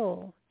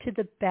soul. To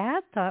the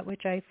bad thought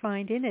which I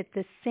find in it,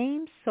 the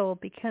same soul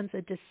becomes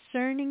a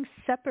discerning,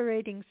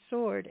 separating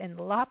sword and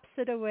lops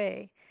it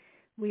away.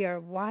 We are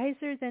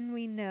wiser than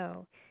we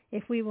know.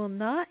 If we will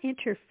not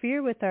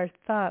interfere with our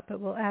thought,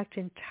 but will act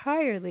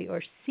entirely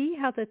or see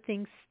how the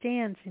thing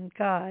stands in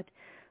God,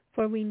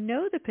 for we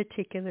know the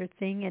particular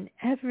thing and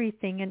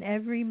everything and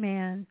every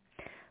man.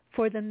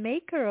 For the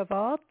maker of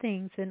all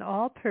things and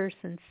all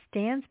persons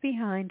stands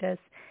behind us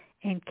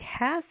and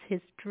casts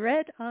his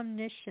dread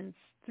omniscience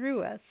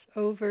through us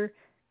over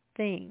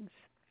things.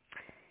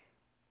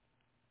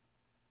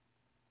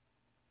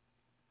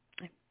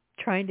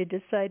 trying to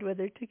decide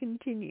whether to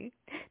continue.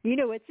 You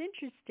know, what's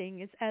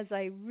interesting is as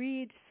I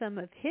read some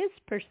of his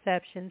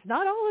perceptions,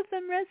 not all of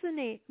them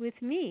resonate with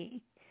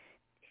me.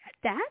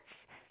 That's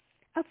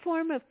a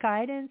form of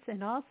guidance,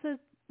 and also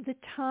the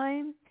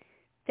time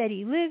that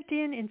he lived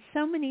in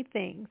so many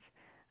things.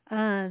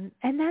 And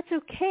that's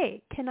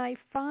okay. Can I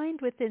find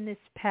within this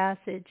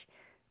passage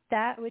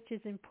that which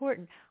is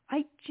important?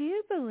 I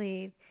do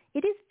believe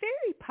it is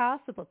very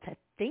possible to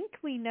think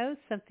we know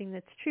something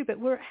that's true, but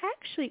we're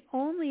actually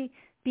only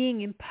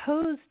being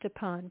imposed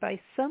upon by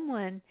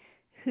someone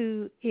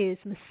who is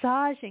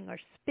massaging or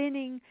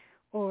spinning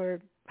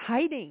or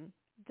hiding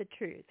the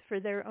truth for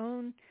their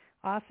own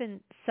often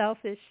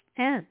selfish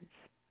ends.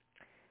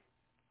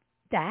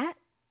 That,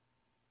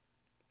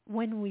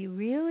 when we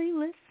really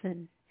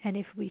listen and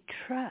if we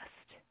trust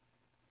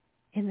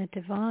in the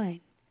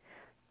divine,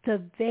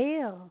 the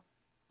veil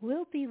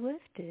will be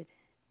lifted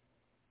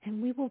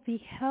and we will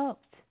be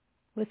helped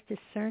with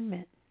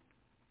discernment.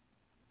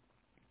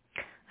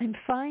 I'm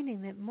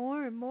finding that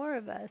more and more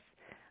of us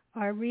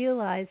are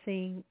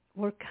realizing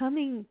we're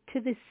coming to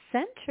the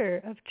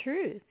center of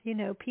truth. You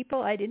know,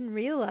 people I didn't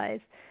realize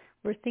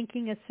were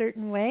thinking a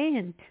certain way,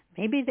 and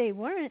maybe they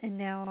weren't and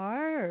now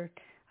are, or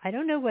I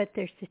don't know what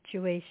their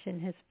situation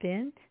has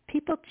been.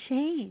 People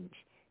change.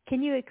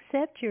 Can you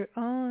accept your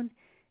own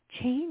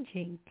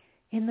changing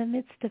in the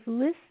midst of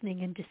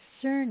listening and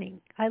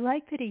discerning? I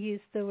like that he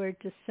used the word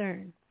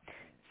discern.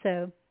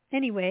 So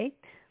anyway,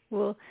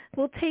 we'll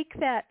take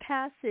that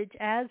passage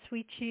as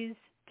we choose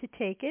to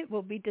take it.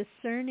 We'll be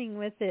discerning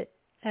with it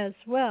as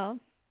well.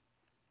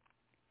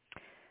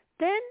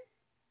 Then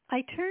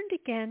I turned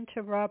again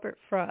to Robert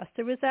Frost.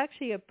 There was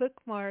actually a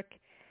bookmark.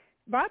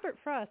 Robert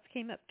Frost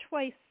came up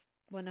twice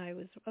when I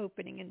was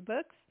opening in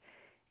books.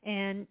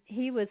 And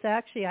he was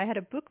actually, I had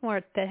a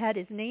bookmark that had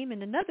his name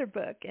in another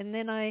book. And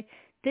then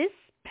this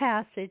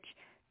passage,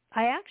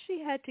 I actually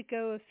had to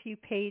go a few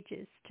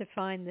pages to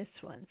find this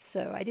one.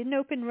 So I didn't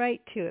open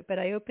right to it, but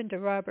I opened to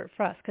Robert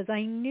Frost because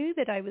I knew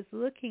that I was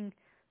looking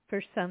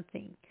for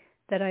something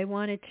that I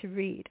wanted to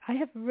read. I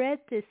have read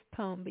this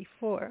poem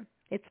before.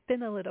 It's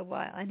been a little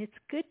while, and it's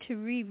good to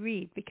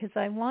reread because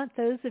I want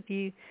those of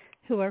you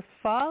who are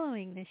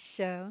following this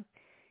show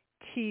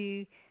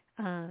to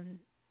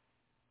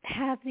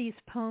have these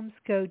poems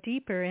go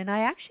deeper. And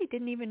I actually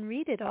didn't even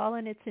read it all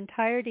in its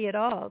entirety at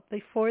all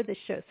before the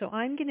show. So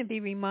I'm going to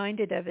be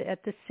reminded of it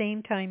at the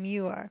same time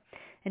you are.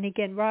 And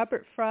again,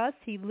 Robert Frost,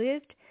 he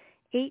lived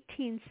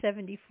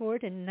 1874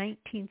 to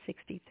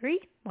 1963.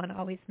 I want to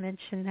always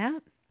mention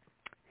that.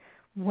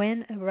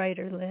 When a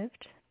writer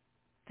lived.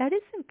 That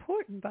is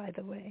important, by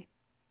the way,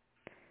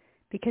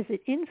 because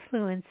it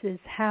influences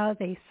how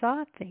they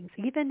saw things,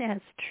 even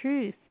as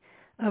truth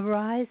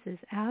arises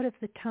out of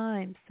the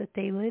times that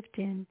they lived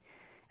in,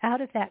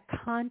 out of that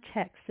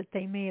context that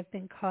they may have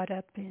been caught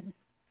up in.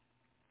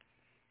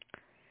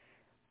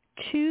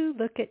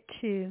 Look at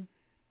 2.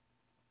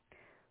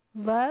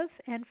 Love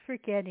and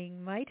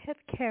forgetting might have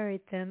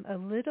carried them a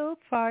little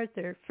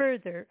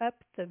further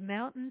up the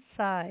mountain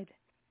side.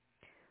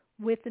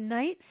 With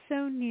night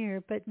so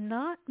near, but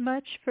not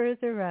much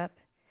further up,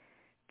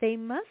 they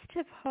must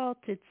have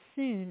halted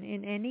soon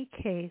in any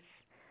case,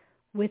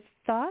 with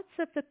thoughts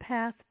of the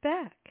path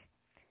back,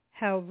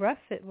 how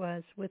rough it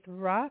was with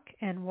rock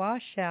and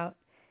washout,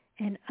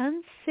 and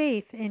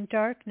unsafe in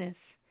darkness,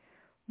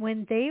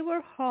 when they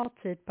were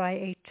halted by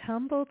a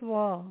tumbled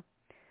wall,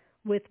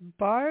 with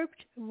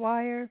barbed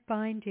wire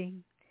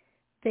binding.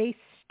 They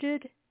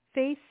stood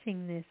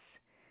facing this,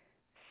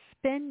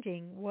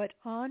 spending what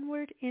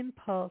onward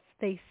impulse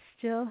they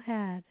still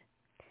had.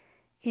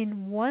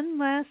 In one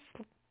last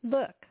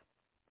look,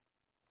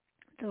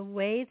 the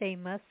way they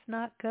must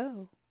not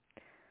go.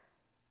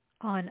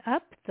 On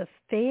up the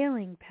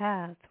failing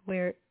path,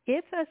 where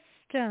if a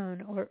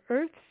stone or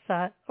earth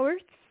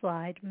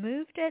slide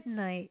moved at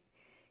night,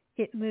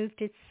 it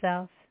moved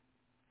itself.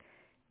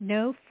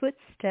 No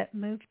footstep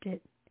moved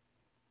it.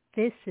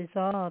 This is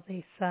all,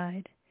 they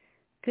sighed.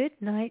 Good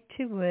night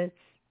to woods.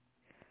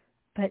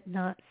 But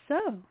not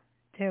so.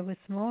 There was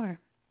more.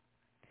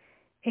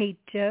 A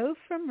doe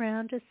from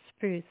round a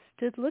spruce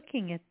stood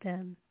looking at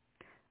them,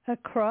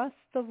 across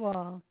the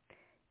wall,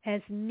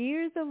 as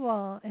near the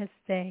wall as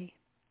they.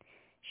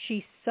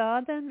 She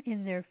saw them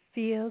in their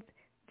field,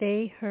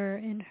 they her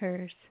in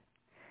hers.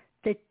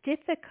 The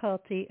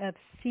difficulty of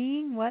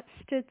seeing what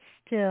stood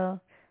still,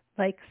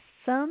 like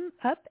some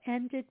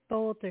upended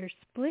boulder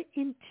split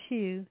in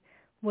two,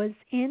 was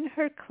in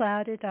her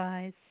clouded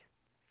eyes.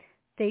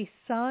 They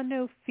saw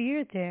no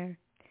fear there.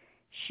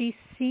 She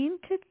seemed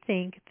to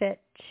think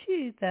that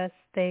too thus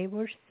they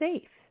were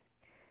safe.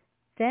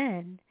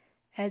 Then,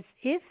 as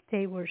if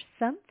they were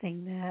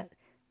something that,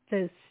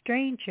 though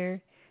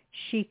stranger,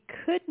 she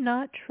could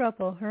not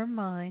trouble her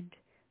mind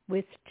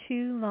with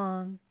too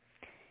long,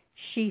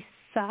 she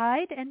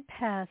sighed and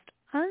passed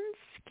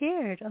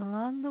unscared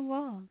along the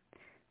wall.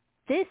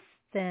 This,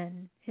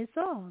 then, is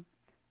all.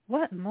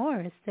 What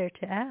more is there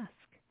to ask?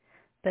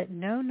 But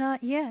no,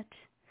 not yet.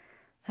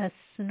 A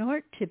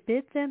snort to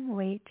bid them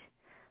wait,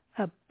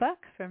 A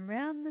buck from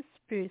round the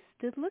spruce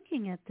stood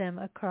looking at them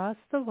across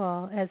the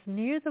wall, as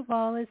near the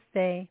wall as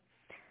they.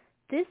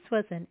 This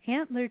was an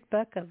antlered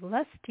buck of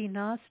lusty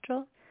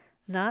nostril,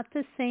 not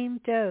the same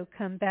doe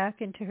come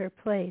back into her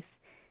place.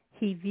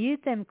 He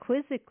viewed them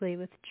quizzically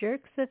with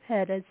jerks of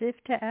head as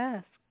if to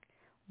ask,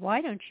 "Why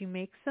don't you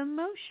make some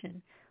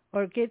motion,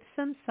 or give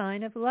some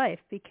sign of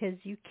life?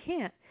 Because you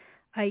can't.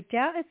 I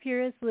doubt if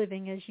you're as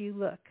living as you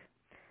look."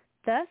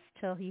 Thus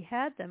till he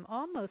had them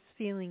almost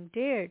feeling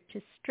dared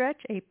to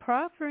stretch a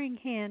proffering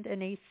hand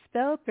and a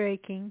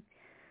spell-breaking,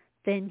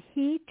 then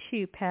he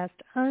too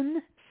passed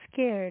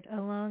unscared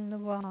along the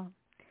wall.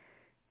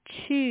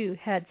 Two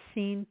had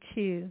seen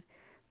two,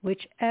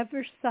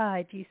 whichever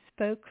side you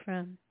spoke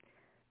from.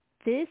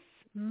 This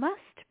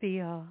must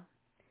be all.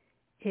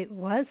 It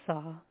was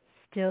all.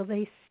 Still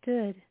they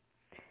stood,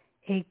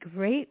 a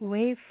great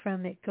wave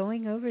from it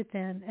going over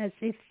them, as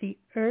if the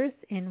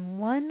earth in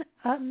one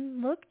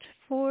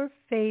unlooked-for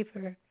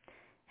favor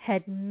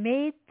had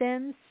made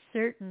them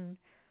certain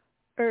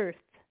earth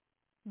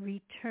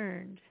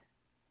returned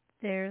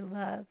their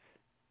love.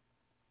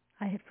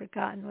 I had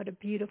forgotten what a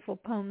beautiful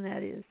poem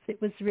that is.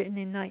 It was written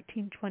in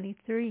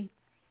 1923.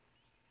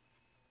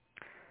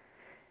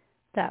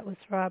 That was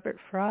Robert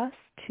Frost,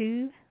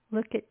 Two,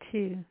 Look at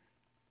Two.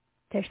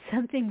 There's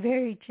something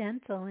very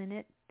gentle in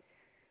it.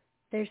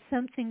 There's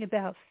something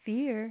about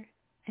fear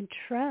and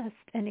trust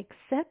and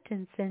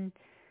acceptance and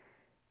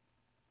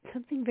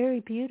something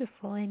very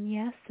beautiful, and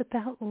yes,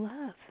 about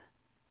love.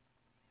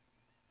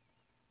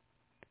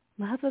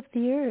 Love of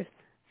the earth,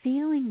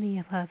 feeling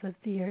the love of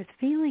the earth,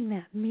 feeling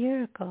that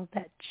miracle,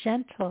 that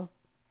gentle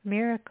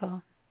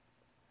miracle.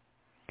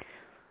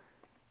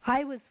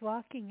 I was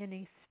walking in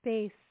a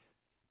space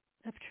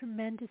of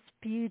tremendous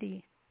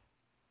beauty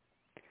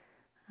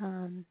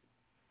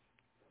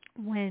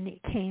when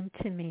it came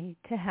to me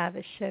to have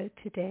a show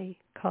today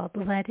called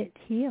Let It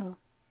Heal.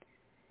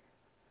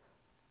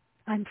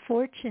 I'm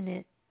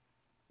fortunate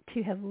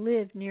to have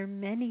lived near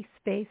many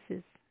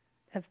spaces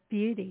of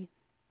beauty,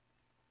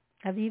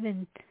 of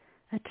even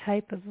a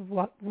type of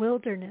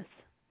wilderness.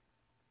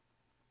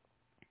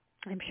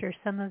 I'm sure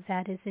some of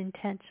that is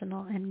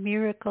intentional, and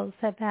miracles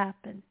have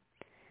happened.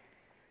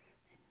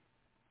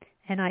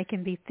 And I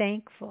can be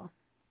thankful,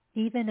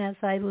 even as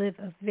I live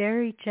a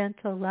very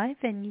gentle life.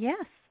 And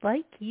yes,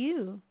 like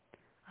you,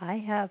 I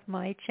have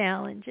my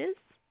challenges.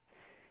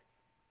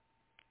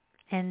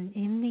 And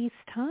in these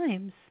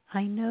times,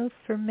 I know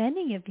for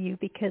many of you,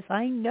 because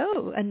I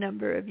know a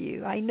number of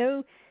you, I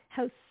know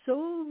how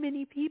so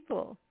many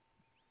people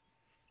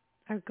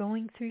are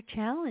going through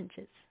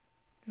challenges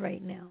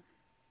right now.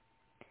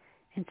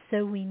 And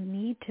so we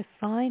need to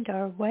find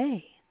our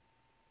way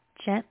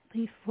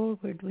gently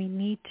forward. We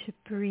need to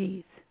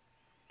breathe.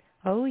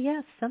 Oh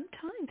yes,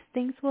 sometimes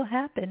things will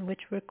happen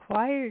which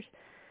requires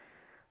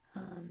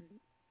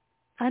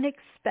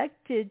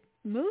unexpected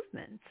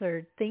movements,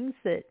 or things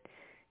that,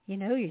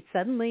 you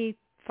suddenly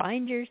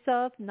find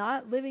yourself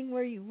not living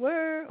where you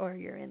were, or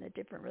you're in a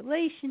different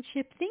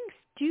relationship. Things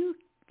do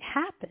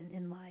happen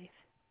in life.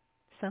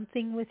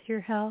 Something with your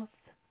health.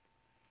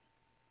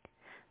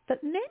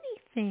 But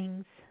many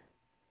things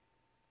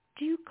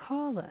do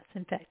call us.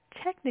 In fact,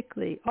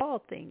 technically all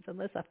things,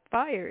 unless a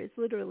fire is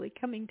literally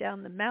coming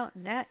down the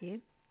mountain at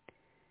you,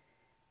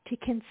 to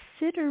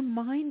consider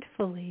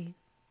mindfully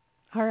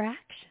our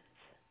actions.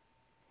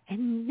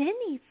 And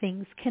many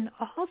things can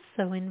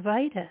also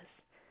invite us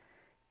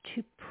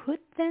to put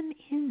them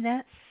in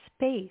that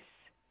space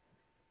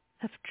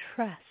of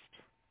trust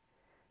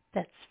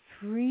that's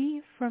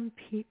free from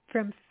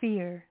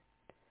fear,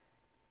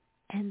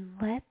 and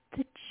let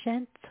the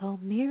gentle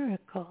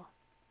miracle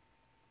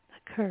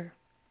occur.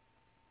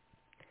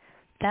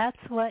 That's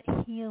what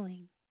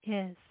healing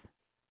is.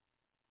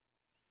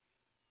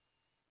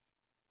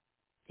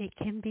 It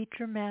can be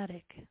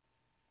dramatic,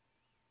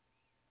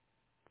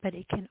 but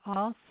it can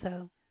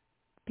also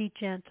be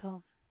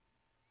gentle.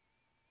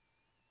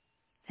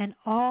 And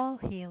all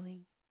healing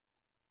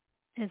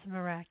is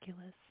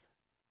miraculous.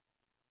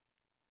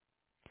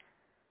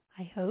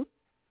 I hope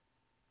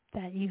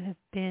that you have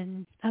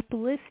been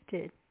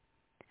uplifted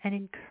and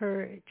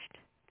encouraged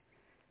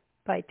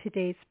by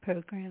today's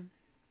program.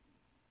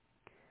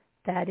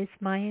 That is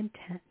my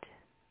intent.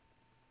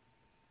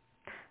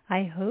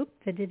 I hope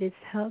that it has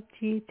helped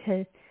you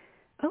to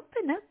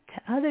open up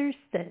to others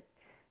that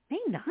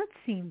may not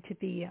seem to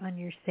be on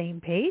your same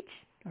page,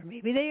 or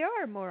maybe they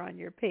are more on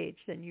your page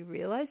than you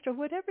realized, or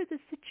whatever the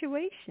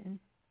situation.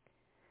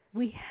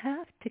 We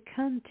have to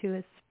come to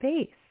a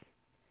space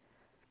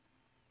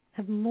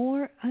of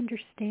more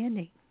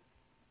understanding.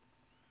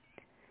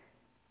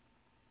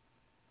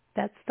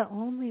 That's the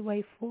only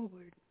way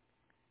forward.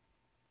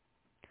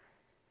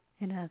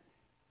 In a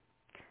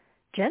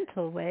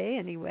gentle way,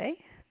 anyway.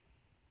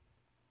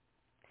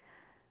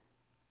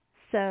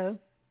 So,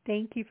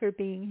 thank you for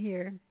being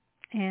here.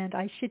 And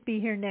I should be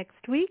here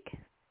next week,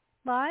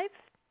 live.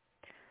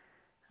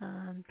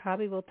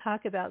 Probably we'll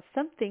talk about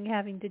something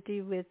having to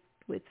do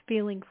with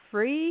feeling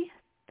free.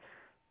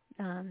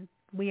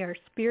 We are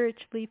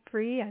spiritually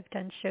free. I've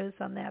done shows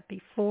on that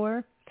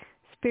before.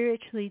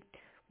 spiritually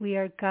we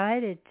are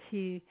guided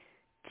to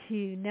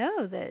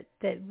know that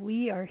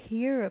we are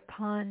here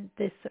upon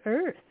this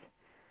earth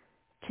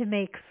to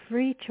make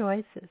free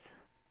choices.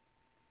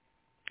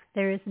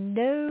 There is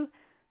no,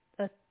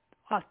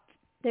 I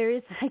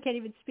can't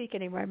even speak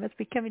anymore. I must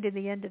be coming to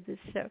the end of this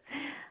show.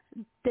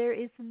 There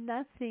is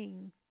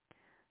nothing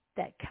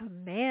that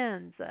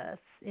commands us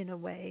in a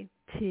way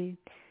to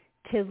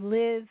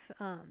live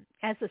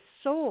as a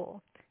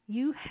soul.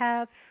 You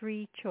have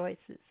free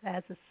choices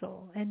as a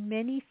soul, and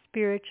many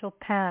spiritual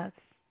paths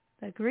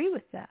agree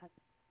with that.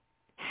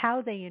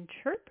 How they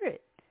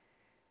interpret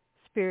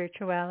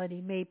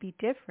spirituality may be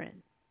different,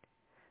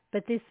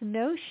 but this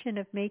notion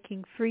of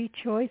making free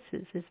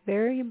choices is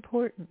very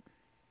important.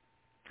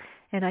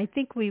 And I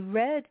think we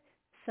read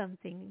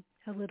something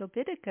a little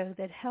bit ago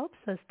that helps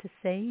us to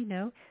say,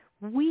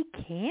 we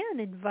can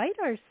invite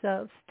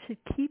ourselves to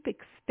keep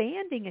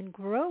expanding and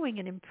growing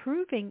and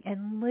improving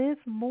and live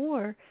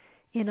more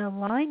in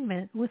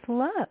alignment with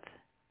love.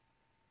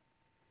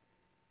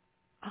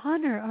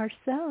 Honor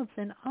ourselves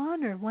and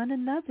honor one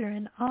another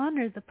and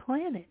honor the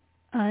planet.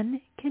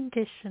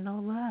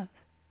 Unconditional love.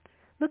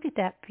 Look at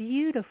that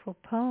beautiful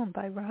poem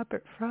by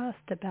Robert Frost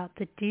about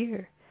the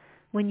deer.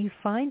 When you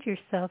find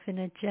yourself in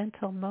a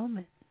gentle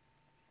moment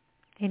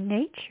in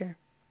nature,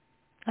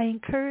 I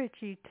encourage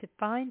you to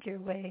find your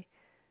way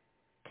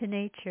to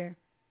nature.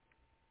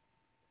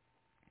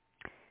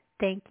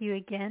 Thank you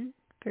again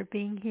for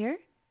being here.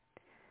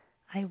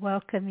 I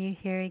welcome you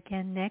here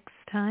again next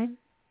time.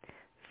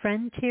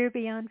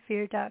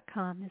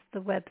 FrontierBeyondFear.com is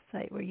the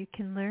website where you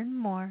can learn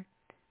more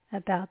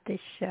about this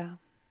show.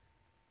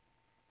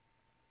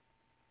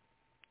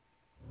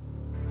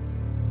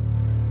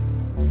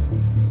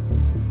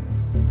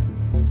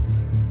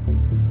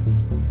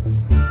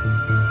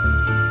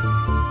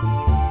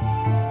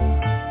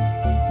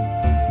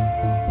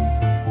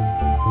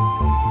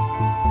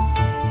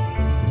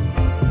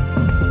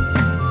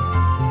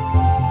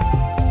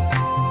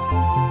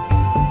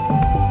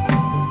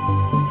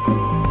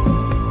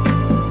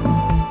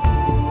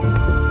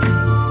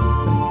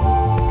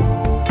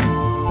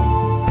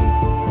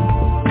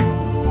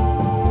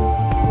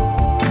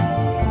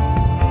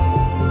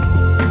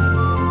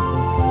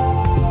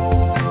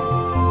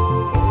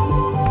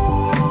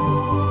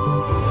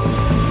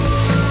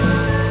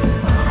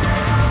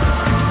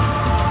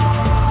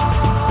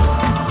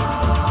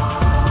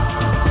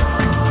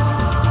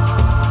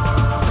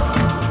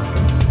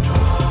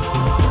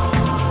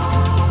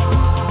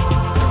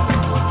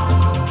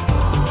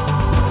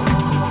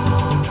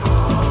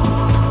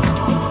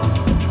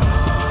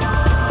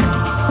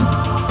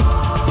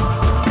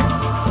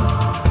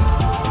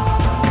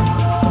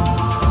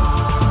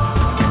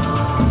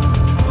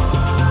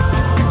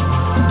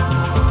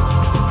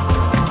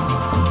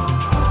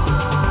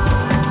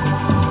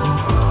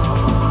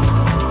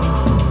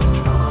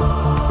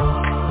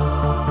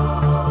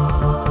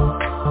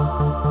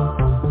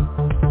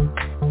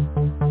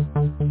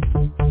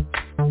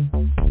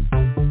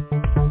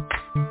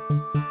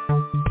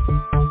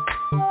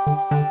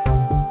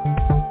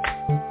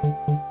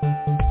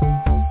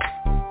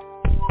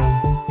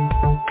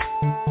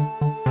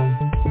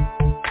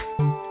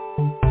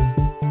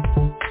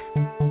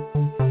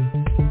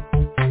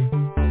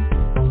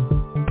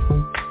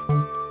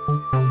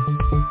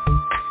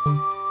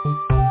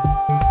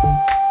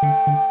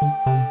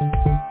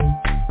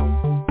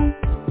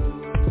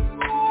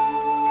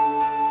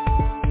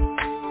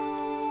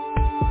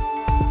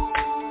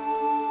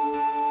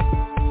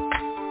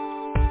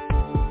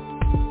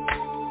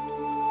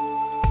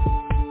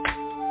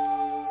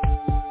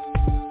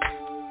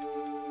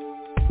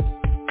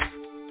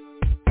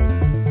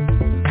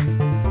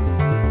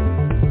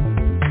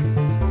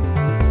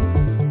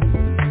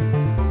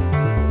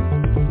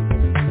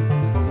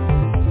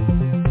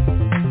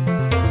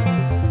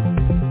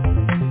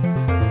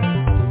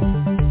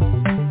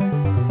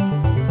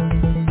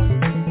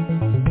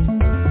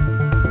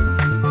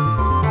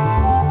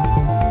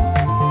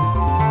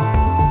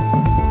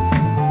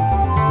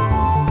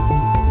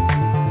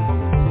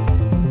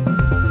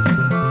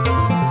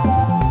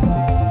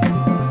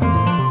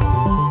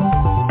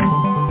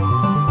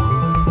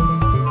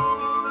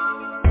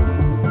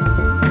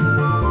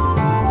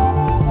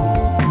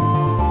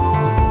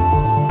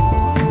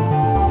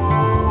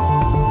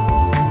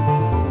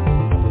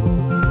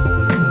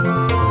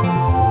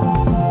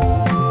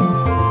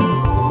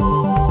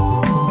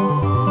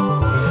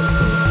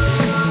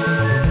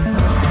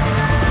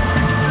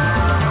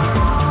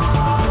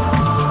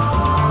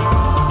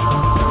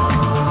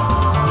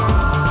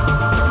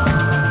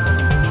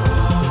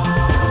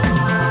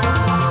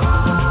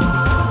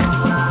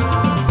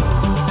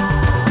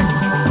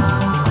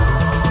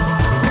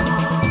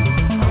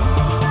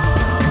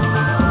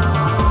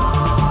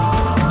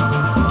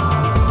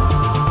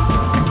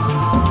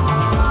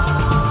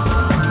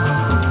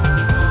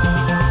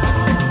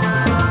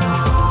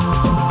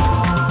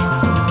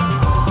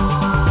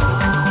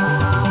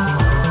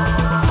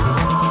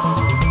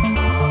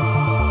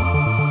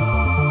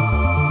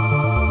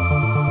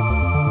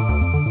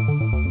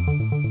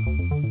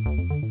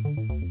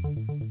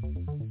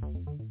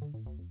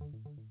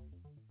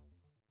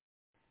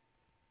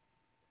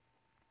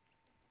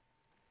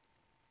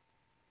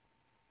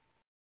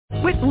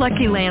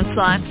 Lucky Land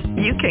Slots,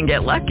 you can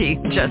get lucky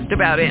just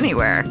about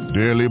anywhere.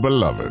 Dearly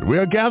beloved, we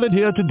are gathered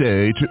here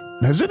today to...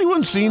 Has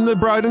anyone seen the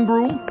bride and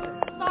groom?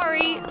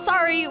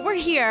 Sorry,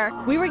 we're here.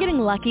 We were getting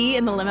lucky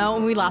in the limo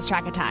and we lost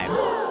track of time.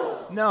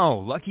 No,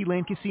 Lucky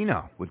Land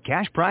Casino, with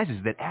cash prizes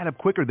that add up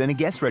quicker than a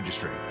guest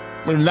registry.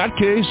 In that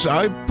case,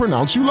 I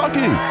pronounce you lucky.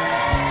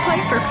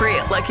 Play for free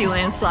at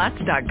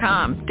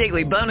LuckyLandSlots.com.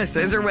 Daily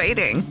bonuses are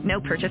waiting.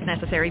 No purchase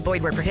necessary.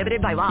 Void where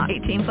prohibited by law.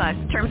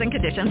 18+. Terms and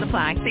conditions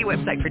apply. See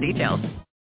website for details.